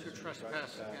those who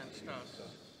trespass against us.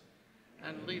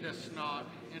 And lead us not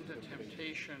into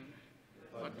temptation,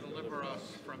 but deliver us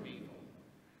from evil.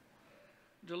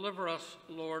 Deliver us,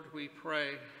 Lord, we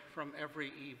pray, from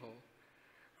every evil.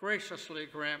 Graciously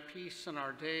grant peace in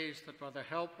our days, that by the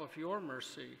help of your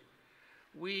mercy,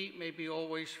 we may be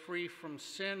always free from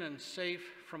sin and safe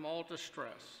from all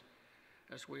distress,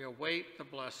 as we await the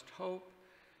blessed hope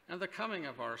and the coming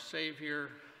of our Savior,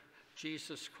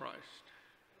 Jesus Christ.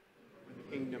 The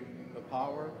kingdom, the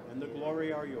power, and the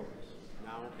glory are yours,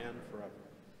 now and forever.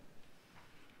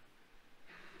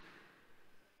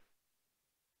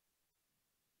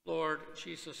 Lord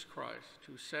Jesus Christ,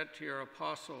 who said to your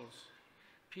apostles,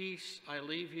 "Peace I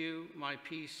leave you, my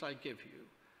peace I give you,"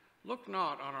 look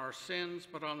not on our sins,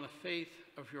 but on the faith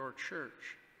of your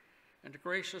church, and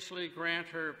graciously grant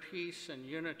her peace and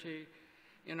unity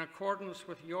in accordance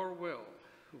with your will,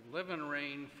 who live and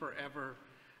reign forever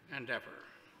and ever.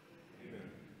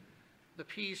 Amen. The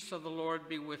peace of the Lord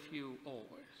be with you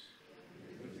always.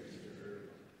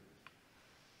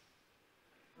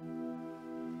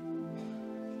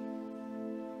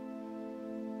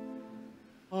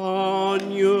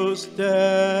 Agnus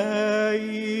Dei,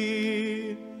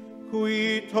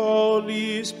 qui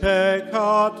tollis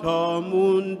peccata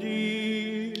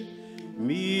mundi,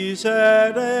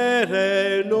 miserere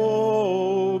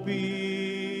nobis.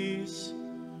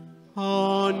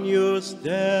 Agnus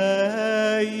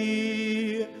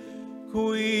Dei,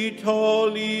 qui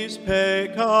tollis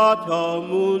peccata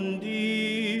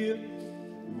mundi,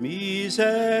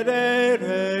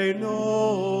 miserere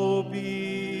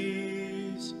nobis.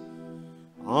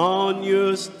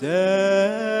 Agnus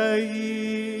Dei,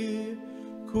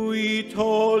 qui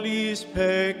tollis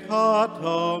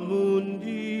peccata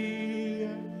mundi,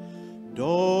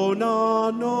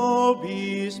 dona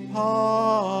nobis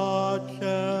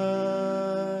pacem.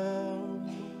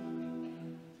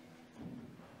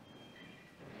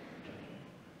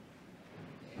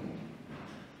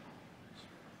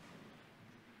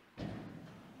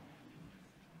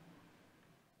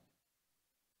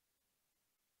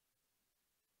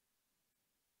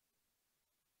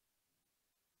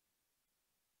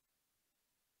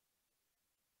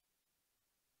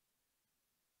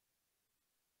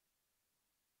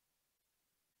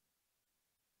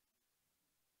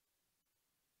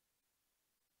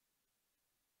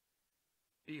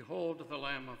 Behold the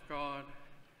Lamb of God.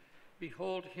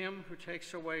 Behold him who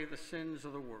takes away the sins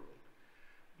of the world.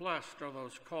 Blessed are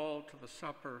those called to the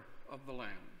supper of the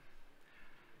Lamb.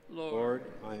 Lord,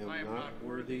 I am not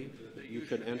worthy that you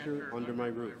should enter under my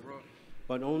roof,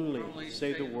 but only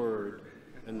say the word,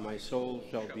 and my soul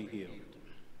shall be healed.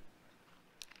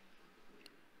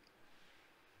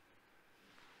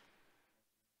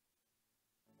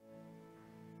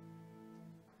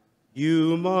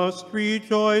 You must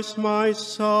rejoice, my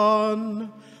son,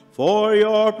 for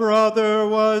your brother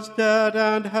was dead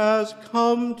and has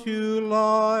come to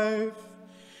life.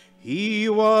 He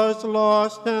was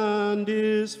lost and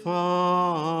is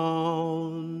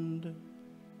found.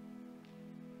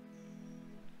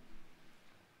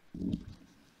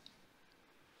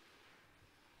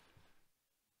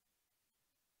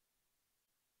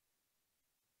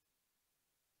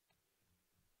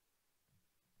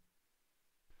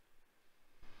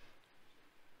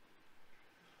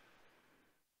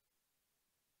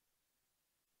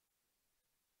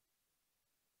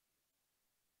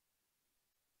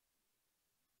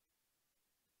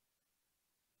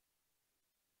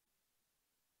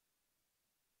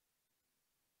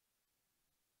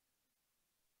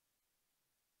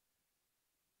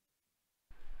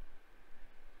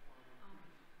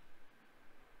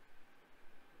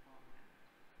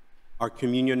 Our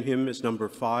communion hymn is number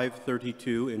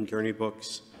 532 in Journey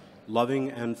Books,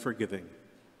 Loving and Forgiving.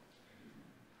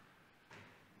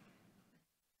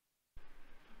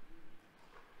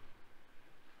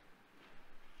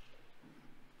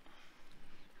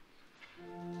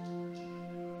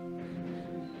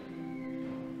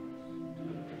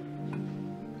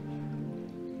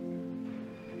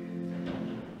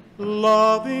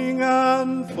 Loving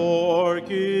and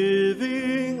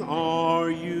forgiving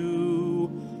are you,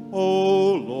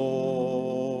 O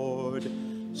Lord,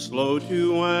 slow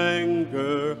to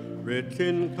anger, rich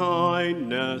in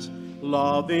kindness,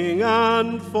 loving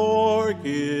and forgiving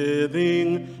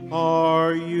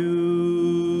are you.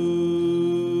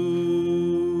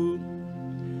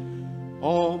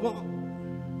 All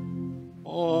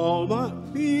my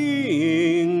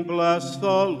being, bless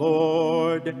the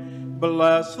Lord.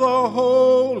 Bless the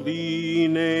holy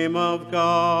name of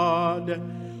God.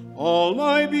 All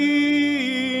my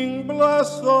being,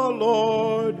 bless the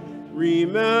Lord,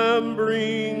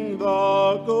 remembering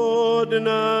the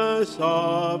goodness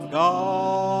of God.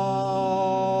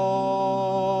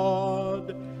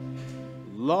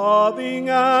 Loving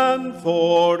and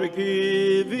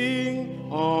forgiving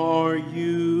are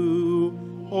you,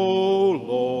 O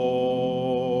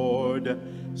Lord,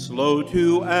 slow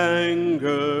to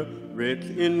anger, rich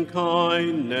in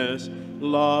kindness,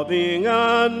 loving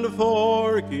and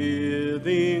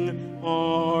forgiving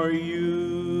are you.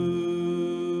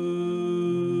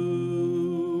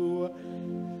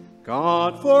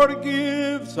 God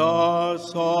forgives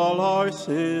us all our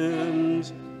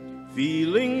sins,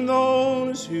 feeling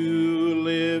those who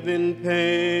live in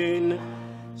pain,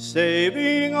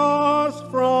 saving us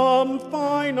from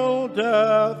final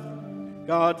death.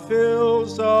 God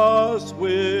fills us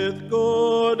with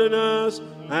goodness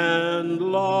and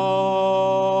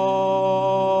love.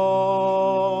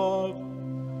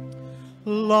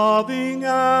 Loving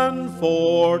and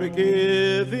forgiving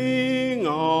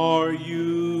are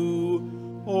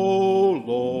you, O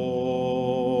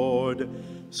Lord,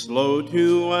 slow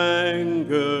to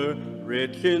anger,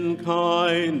 rich in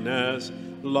kindness,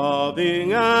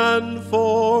 loving and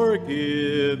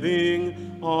forgiving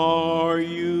are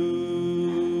you.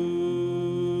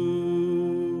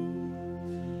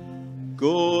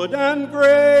 Good and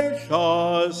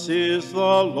gracious is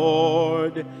the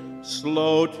Lord,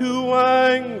 slow to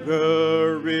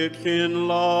anger, rich in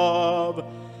love.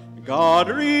 God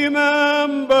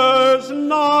remembers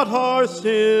not our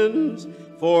sins,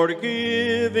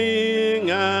 forgiving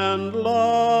and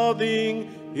loving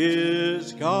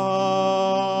is God.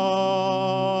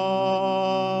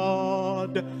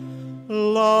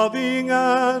 Loving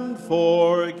and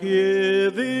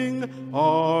forgiving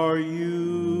are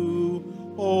you,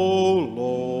 O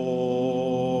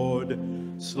Lord,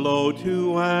 slow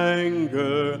to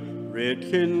anger,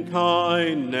 rich in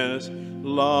kindness,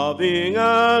 loving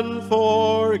and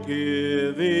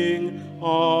forgiving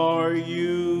are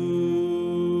you.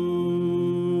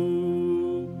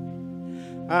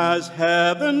 As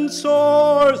heaven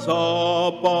soars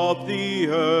above the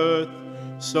earth,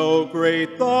 so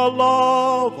great the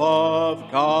love of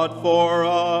God for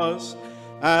us.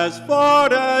 As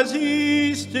far as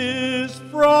east is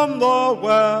from the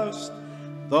west,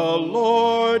 the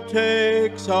Lord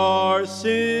takes our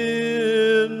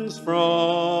sins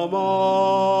from us.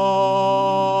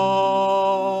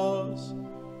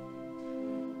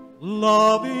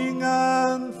 Loving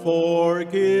and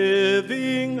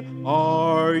forgiving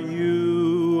are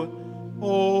you,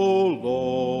 O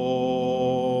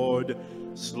Lord,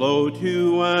 slow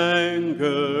to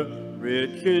anger,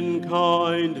 rich in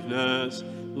kindness,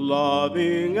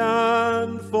 loving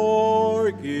and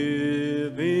forgiving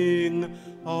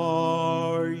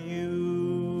are you.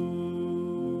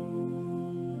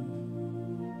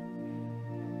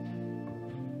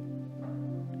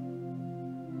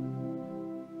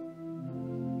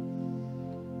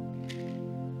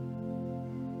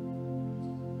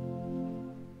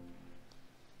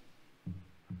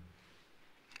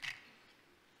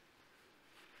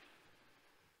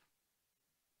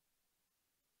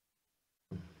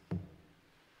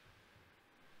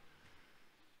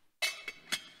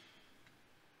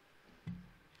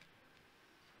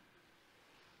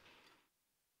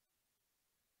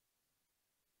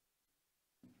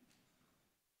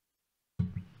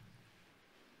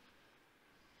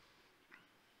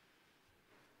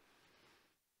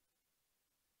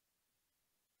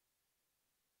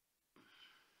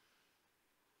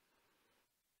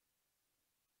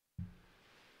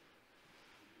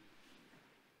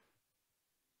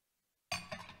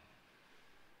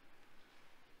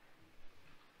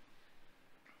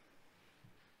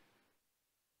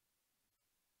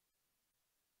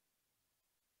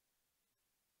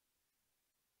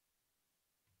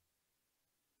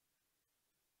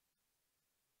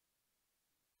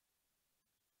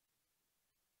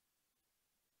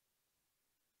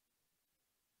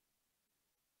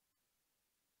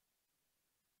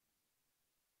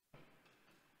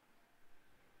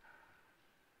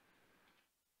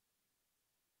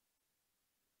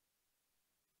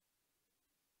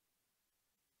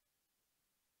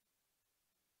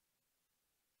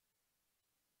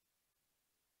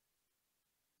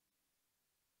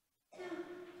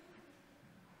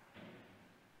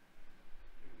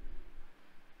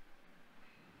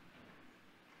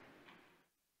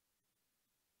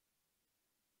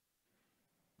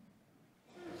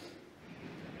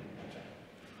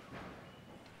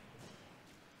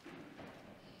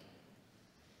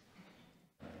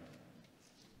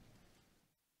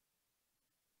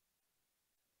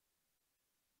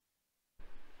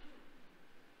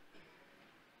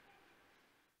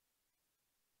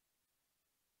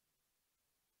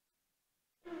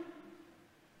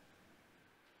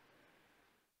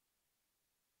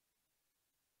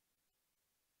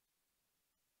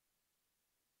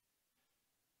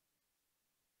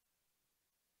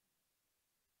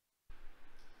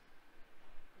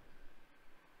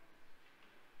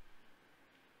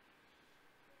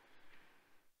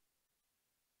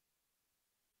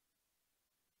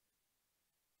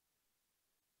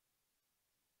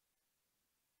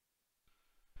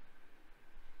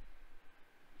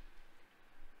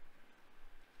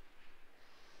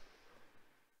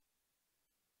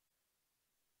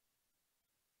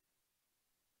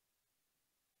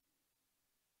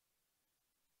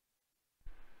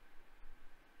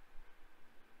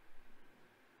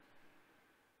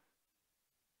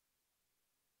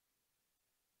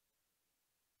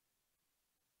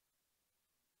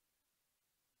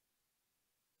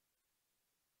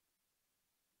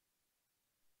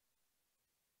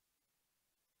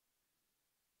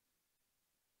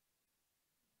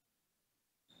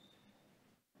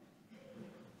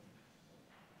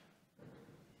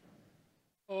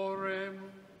 Oremus.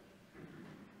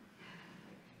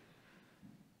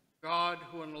 God,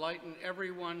 who enlighten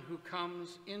everyone who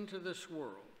comes into this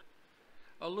world,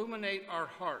 illuminate our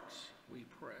hearts, we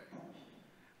pray,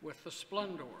 with the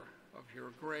splendor of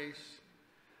your grace,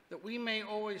 that we may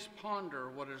always ponder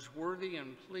what is worthy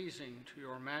and pleasing to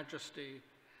your majesty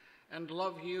and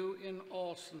love you in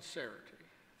all sincerity,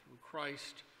 through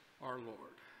Christ our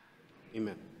Lord.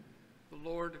 Amen. The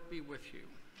Lord be with you.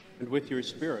 And with your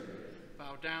spirit.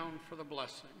 Bow down for the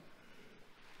blessing.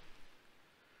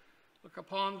 Look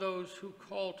upon those who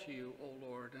call to you, O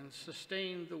Lord, and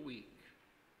sustain the weak.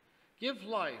 Give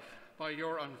life by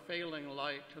your unfailing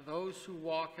light to those who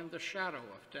walk in the shadow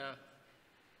of death,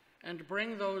 and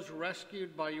bring those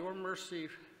rescued by your mercy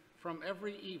from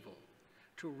every evil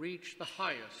to reach the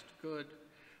highest good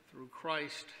through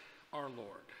Christ our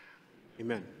Lord.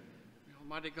 Amen. May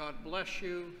Almighty God bless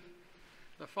you,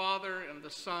 the Father and the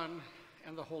Son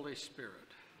and the Holy Spirit.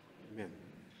 Amen.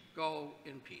 Go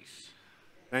in peace.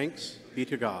 Thanks be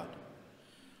to God.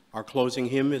 Our closing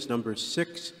hymn is number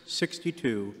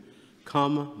 662,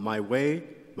 Come My Way,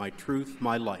 My Truth,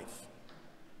 My Life.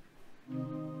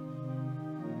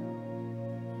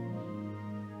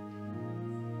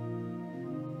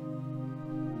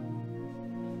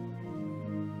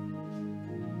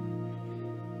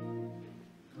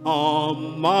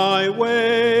 Come my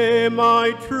way,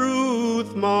 my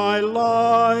truth, my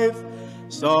life,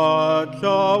 such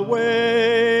a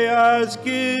way as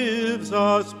gives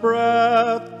us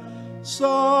breath,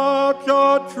 such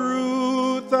a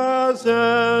truth as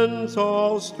ends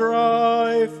all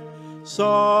strife,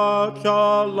 such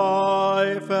a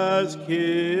life as killeth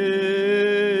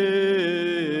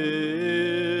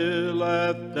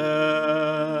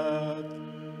death.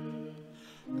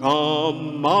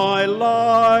 Come my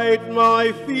light,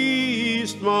 my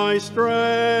feast, my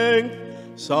strength,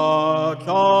 such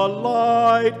a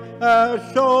light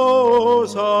as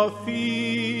shows a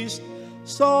feast,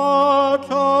 such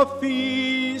a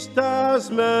feast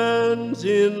as mends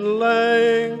in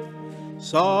length,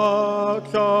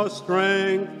 such a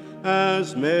strength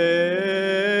as makes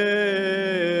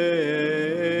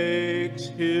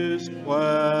his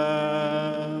quest.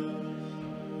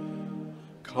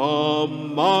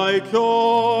 Come my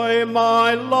joy,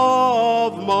 my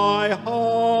love, my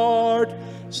heart,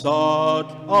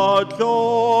 such a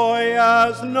joy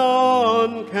as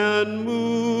none can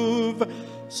move,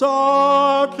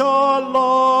 such a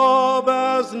love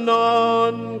as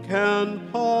none can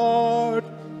part,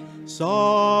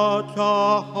 such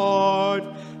a heart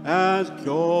as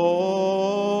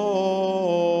joy